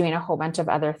 but you're doing a whole bunch of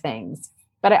other things.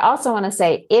 But I also want to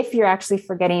say, if you're actually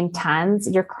forgetting tons,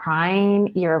 you're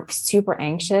crying, you're super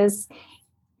anxious,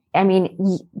 I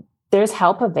mean, there's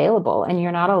help available and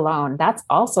you're not alone. That's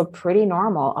also pretty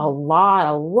normal. A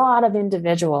lot of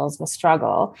individuals will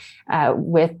struggle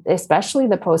with, especially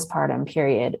the postpartum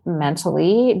period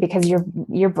mentally, because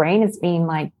your brain is being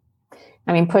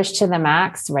pushed to the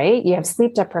max, right? You have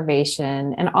sleep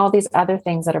deprivation and all these other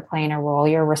things that are playing a role.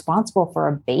 You're responsible for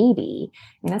a baby.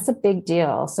 I mean, that's a big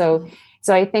deal. So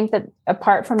I think that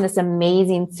apart from this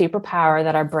amazing superpower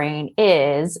that our brain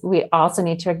is, we also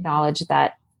need to acknowledge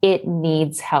that it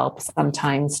needs help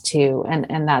sometimes too.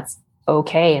 And that's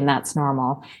okay. And that's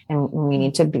normal. And we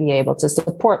need to be able to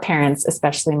support parents,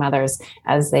 especially mothers,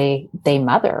 as they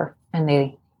mother and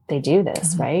they do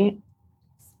this, right?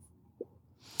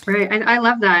 Right. I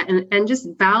love that. And just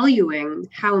valuing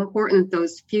how important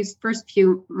those first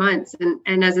few months,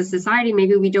 and as a society,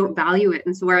 maybe we don't value it.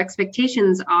 And so our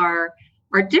expectations are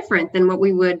different than what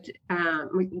we would,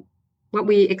 what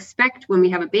we expect when we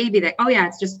have a baby, that, oh yeah,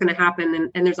 it's just going to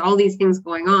happen. And there's all these things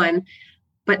going on,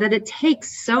 but that it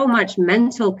takes so much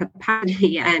mental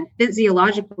capacity and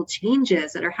physiological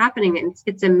changes that are happening. And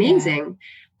it's amazing, yeah.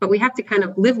 But we have to kind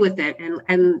of live with it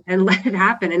and let it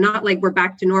happen, and not like we're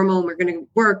back to normal and we're going to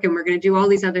work and we're going to do all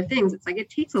these other things. It's like, it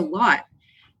takes a lot.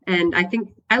 And I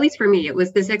think, at least for me, it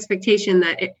was this expectation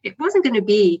that it wasn't going to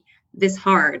be this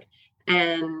hard.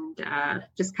 And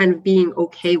just kind of being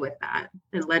okay with that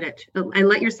and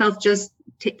let yourself just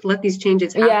let these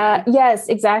changes happen. Yeah, yes,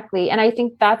 exactly. And I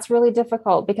think that's really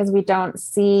difficult because we don't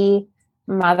see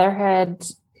motherhood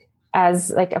as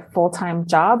like a full-time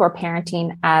job, or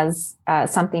parenting as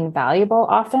something valuable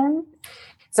often.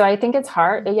 So I think it's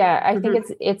hard. Yeah, I think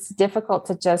it's difficult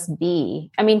to just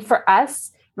be. I mean, for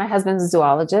us, my husband's a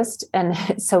zoologist. And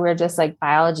so we're just like,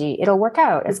 biology, it'll work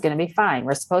out. It's going to be fine.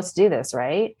 We're supposed to do this,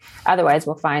 right? Otherwise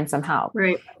we'll find some help.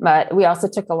 Right. But we also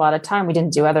took a lot of time. We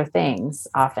didn't do other things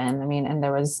often. I mean, and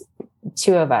there was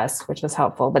 2 of us, which was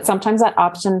helpful. But sometimes that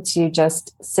option to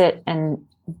just sit and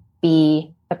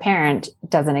be a parent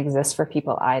doesn't exist for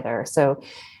people either. So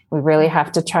we really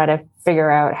have to try to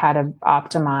figure out how to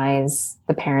optimize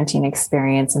the parenting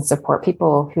experience and support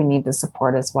people who need the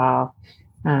support as well.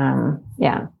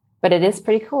 Yeah, but it is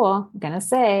pretty cool. I'm going to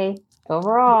say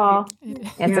overall,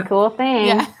 it's a cool thing.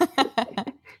 Yeah.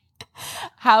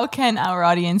 How can our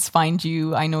audience find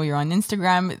you? I know you're on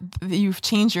Instagram. You've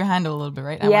changed your handle a little bit,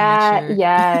 right?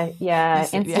 Yeah.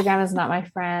 Instagram is not my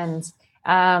friend.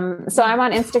 So I'm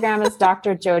on Instagram as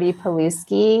Dr. Jodi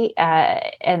Pawluski,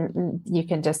 and you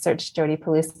can just search Jodi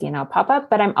Pawluski and I'll pop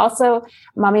up. But I'm also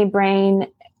Mommy Brain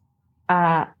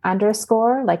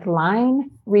 _ like line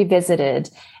revisited.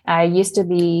 I used to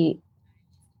be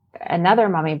another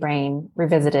Mommy Brain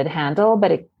Revisited handle,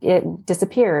 but it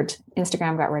disappeared.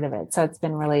 Instagram got rid of it. So it's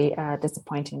been really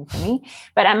disappointing for me.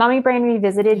 But at Mommy Brain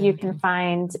Revisited, you can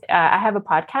find, I have a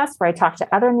podcast where I talk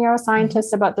to other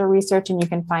neuroscientists about their research, and you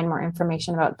can find more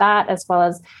information about that, as well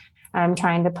as I'm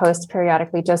trying to post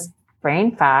periodically just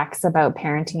brain facts about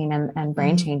parenting and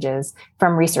brain changes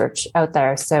from research out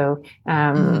there. So,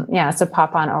 so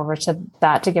pop on over to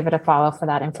that to give it a follow for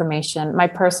that information. My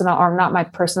personal, or not my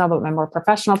personal, but my more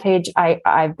professional page,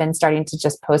 I've been starting to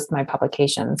just post my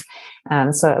publications.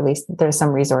 So at least there's some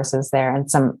resources there and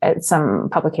some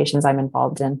publications I'm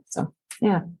involved in. So,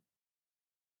 yeah.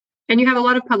 And you have a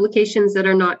lot of publications that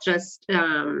are not just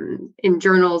in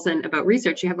journals and about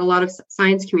research. You have a lot of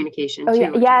science communication. Oh,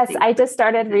 too, yes. I just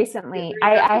started recently.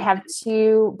 I have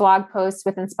 2 blog posts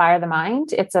with Inspire the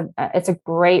Mind. It's a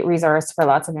great resource for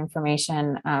lots of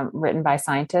information written by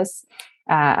scientists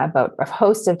about a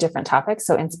host of different topics.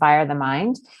 So Inspire the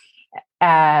Mind.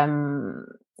 And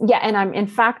I'm in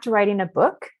fact writing a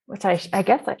book, which I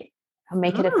guess I'll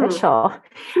make it official.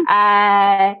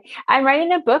 I'm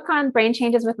writing a book on brain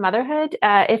changes with motherhood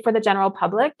for the general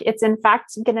public. It's in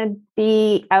fact going to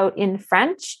be out in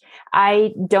French.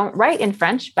 I don't write in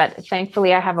French, but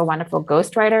thankfully I have a wonderful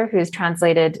ghostwriter who's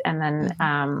translated and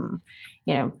then,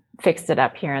 fixed it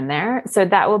up here and there. So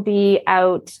that will be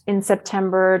out in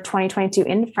September 2022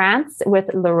 in France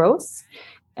with Le Rose.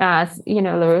 Le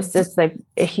Rose is like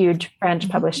a huge French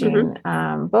publishing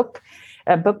book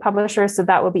publisher. So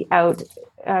that will be out.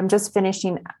 I'm just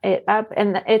finishing it up.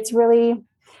 And it's really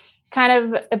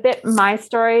kind of a bit my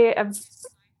story of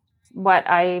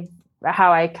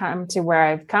how I come to where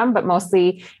I've come, but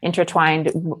mostly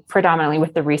intertwined predominantly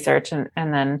with the research and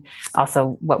then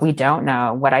also what we don't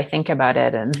know, what I think about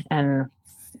it and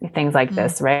things like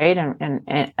this, right?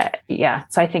 And yeah,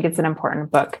 so I think it's an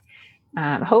important book.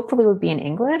 Hopefully, it will be in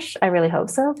English. I really hope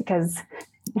so, because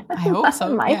I hope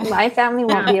so. My family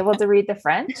won't be able to read the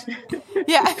French.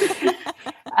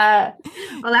 Yeah.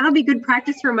 Well, that'll be good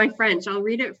practice for my French. I'll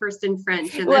read it first in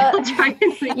French, and then I'll try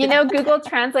and Google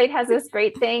Translate has this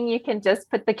great thing. You can just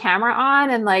put the camera on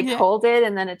and hold it,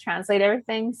 and then it translates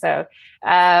everything. So,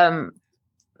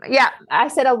 I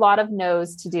said a lot of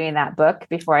no's to doing that book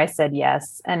before I said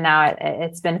yes. And now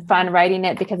it's been fun writing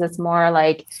it, because it's more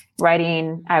like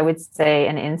writing, I would say,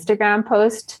 an Instagram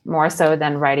post more so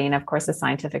than writing, of course, a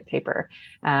scientific paper.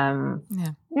 So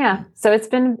it's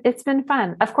been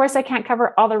fun. Of course, I can't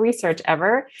cover all the research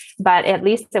ever, but at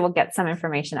least it will get some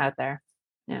information out there.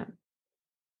 Yeah.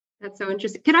 That's so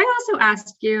interesting. Could I also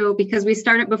ask you, because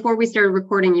before we started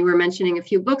recording, you were mentioning a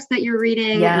few books that you're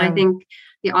reading, and I think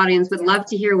the audience would love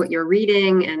to hear what you're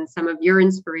reading and some of your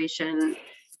inspiration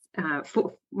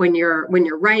when you're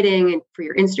writing, and for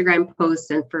your Instagram posts,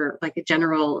 and for like a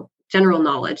general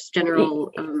knowledge,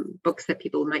 books that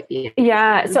people might be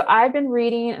interested in. So I've been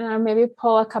reading, and I'll maybe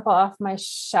pull a couple off my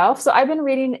shelf. So I've been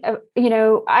reading,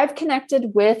 I've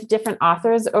connected with different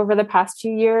authors over the past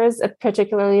few years,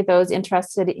 particularly those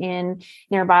interested in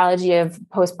neurobiology of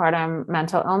postpartum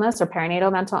mental illness or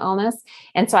perinatal mental illness.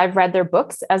 And so I've read their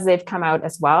books as they've come out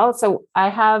as well. So I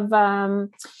have,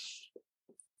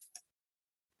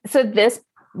 so this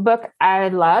book I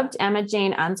loved, Emma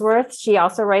Jane Unsworth. She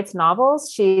also writes novels.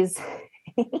 She's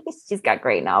got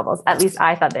great novels. At least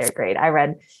I thought they were great. I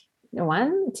read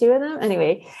 1, 2 of them.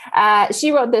 Anyway,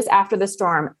 she wrote this After the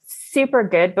Storm. Super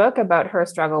good book about her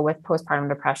struggle with postpartum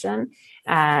depression.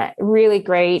 Really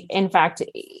great. In fact,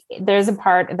 there's a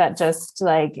part that just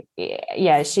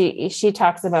she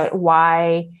talks about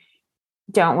why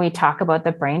don't we talk about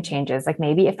the brain changes? Like,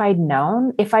 maybe if I'd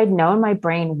known my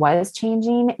brain was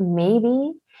changing,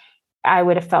 maybe I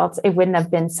would have felt it wouldn't have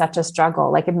been such a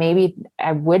struggle. Like, maybe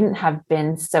I wouldn't have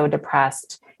been so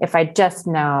depressed if I'd just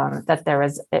known that there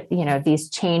was, these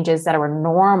changes that were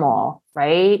normal,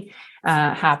 right?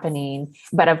 Happening.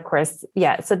 But of course,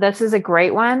 so this is a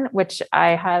great one, which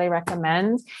I highly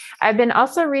recommend. I've been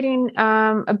also reading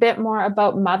a bit more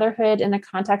about motherhood in the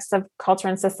context of culture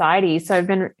and society. So I've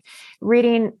been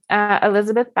reading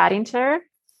Elizabeth Badinter,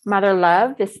 Mother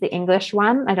Love. This is the English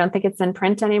one. I don't think it's in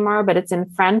print anymore, but it's in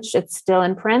French. It's still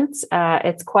in print.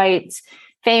 It's quite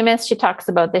famous. She talks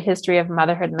about the history of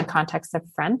motherhood in the context of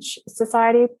French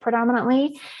society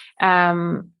predominantly.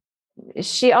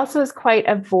 She also is quite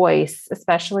a voice,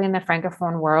 especially in the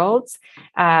Francophone world.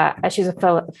 She's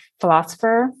a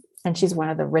philosopher, and she's one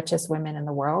of the richest women in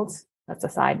the world. That's a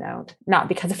side note. Not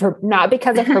because of her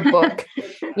book,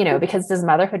 because does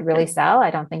motherhood really sell? I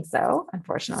don't think so,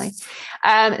 unfortunately.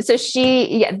 So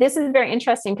this is very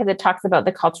interesting, because it talks about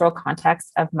the cultural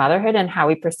context of motherhood and how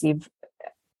we perceive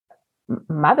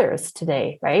mothers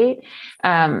today, right?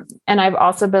 And I've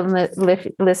also been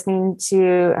listening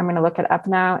to, I'm going to look it up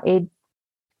now,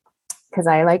 because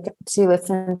I like to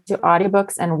listen to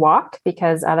audiobooks and walk,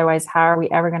 because otherwise, how are we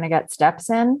ever going to get steps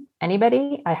in?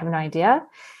 Anybody? I have no idea.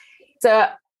 So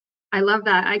I love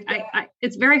that. I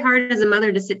it's very hard as a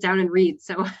mother to sit down and read.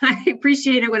 So I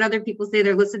appreciate it when other people say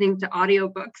they're listening to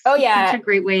audiobooks. Oh yeah. It's such a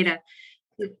great way to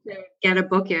get a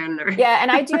book in.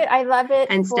 And I do it. I love it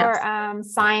for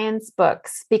science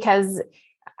books, because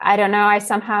I don't know, I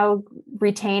somehow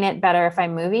retain it better if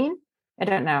I'm moving. I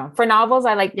don't know. For novels,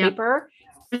 I like paper.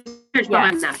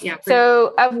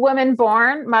 So Of Women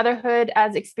Born, Motherhood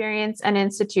as Experience and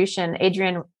Institution,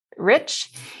 Adrienne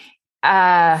Rich.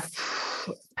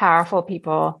 Powerful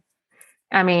people.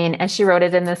 I mean, and she wrote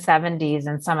it in the 70s,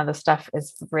 and some of the stuff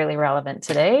is really relevant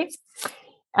today.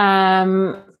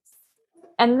 And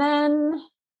then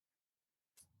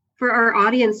for our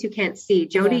audience who can't see,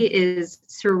 Jodi is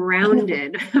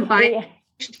surrounded by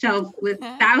shelves with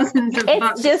thousands of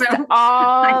books. It's just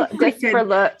all just for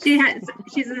look.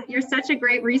 You're such a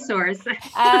great resource.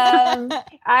 I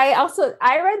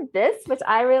read this, which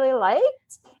I really liked.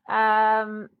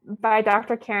 By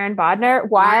Dr. Karen Bodner,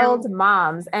 Wild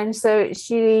Moms. And so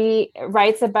she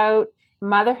writes about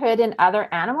motherhood and other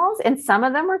animals, and some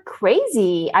of them are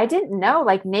crazy. I didn't know,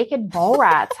 like, naked mole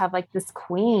rats have like this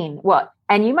queen. Well,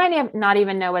 and you might not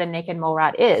even know what a naked mole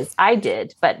rat is. I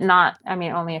did, but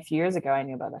only a few years ago I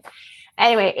knew about it.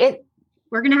 Anyway,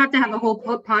 we're going to have a whole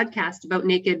podcast about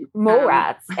naked mole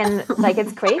rats, and like,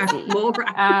 it's crazy. Mole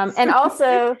rats. And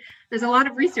also there's a lot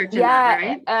of research in that,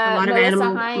 right? A lot of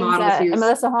animal models used.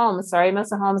 Melissa Holmes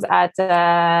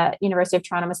at University of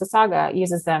Toronto, Mississauga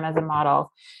uses them as a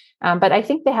model. But I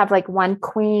think they have like one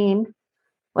queen,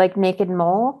 like naked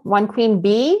mole, one queen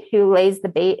bee who lays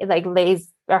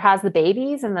or has the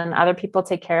babies and then other people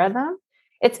take care of them.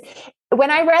 It's when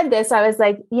I read this, I was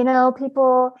like,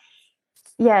 people,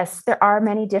 yes, there are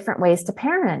many different ways to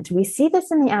parent. We see this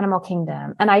in the animal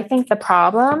kingdom. And I think the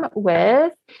problem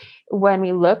with when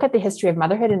we look at the history of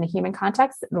motherhood in the human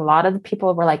context, a lot of the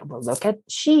people were like, well, look at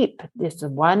sheep. This is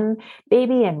one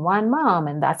baby and one mom,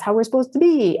 and that's how we're supposed to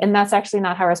be. And that's actually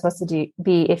not how we're supposed to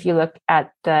be if you look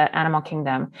at the animal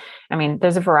kingdom. I mean,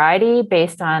 there's a variety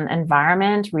based on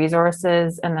environment,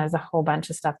 resources, and there's a whole bunch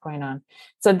of stuff going on.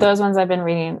 So those ones I've been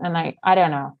reading, and I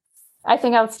don't know. I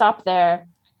think I'll stop there.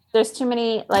 There's too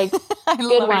many like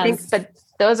good ones, but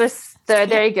those are,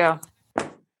 there you go.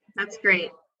 That's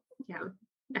great. Yeah.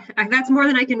 That's more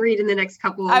than I can read in the next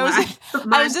couple of months.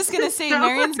 I was just going to say,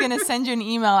 Marion's going to send you an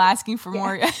email asking for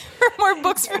more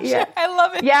books for sure. I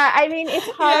love it. Yeah, I mean, it's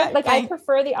hard. I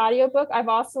prefer the audiobook. I've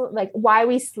also, Why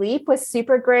We Sleep was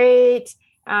super great.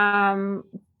 There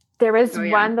was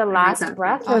one, The Last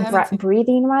Breath, or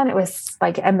breathing one. It was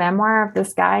like a memoir of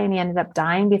this guy, and he ended up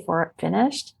dying before it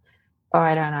finished. Oh,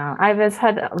 I don't know. I've just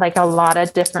had like a lot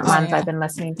of different ones I've been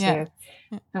listening to.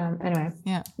 Anyway.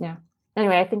 Yeah.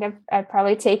 Anyway, I think I've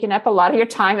probably taken up a lot of your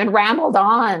time and rambled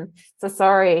on. So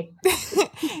sorry.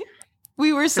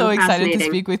 We were so excited to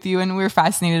speak with you, and we're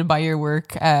fascinated by your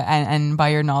work and by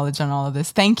your knowledge on all of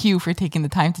this. Thank you for taking the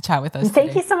time to chat with us.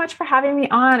 Thank you so much for having me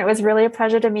on. It was really a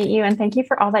pleasure to meet you, and thank you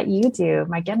for all that you do.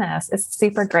 My goodness, it's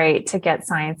super great to get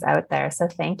science out there. So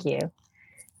thank you.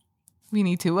 We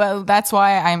need to. Well, that's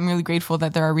why I'm really grateful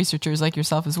that there are researchers like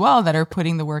yourself as well that are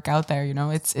putting the work out there.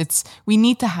 We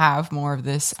need to have more of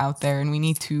this out there, and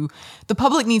the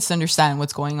public needs to understand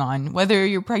what's going on, whether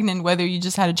you're pregnant, whether you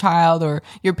just had a child, or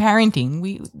you're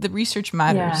parenting. The research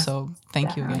matters. Yeah, so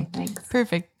thank you again. Thanks.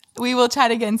 Perfect. We will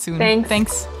chat again soon.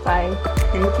 Thanks. Bye.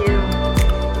 Thank you.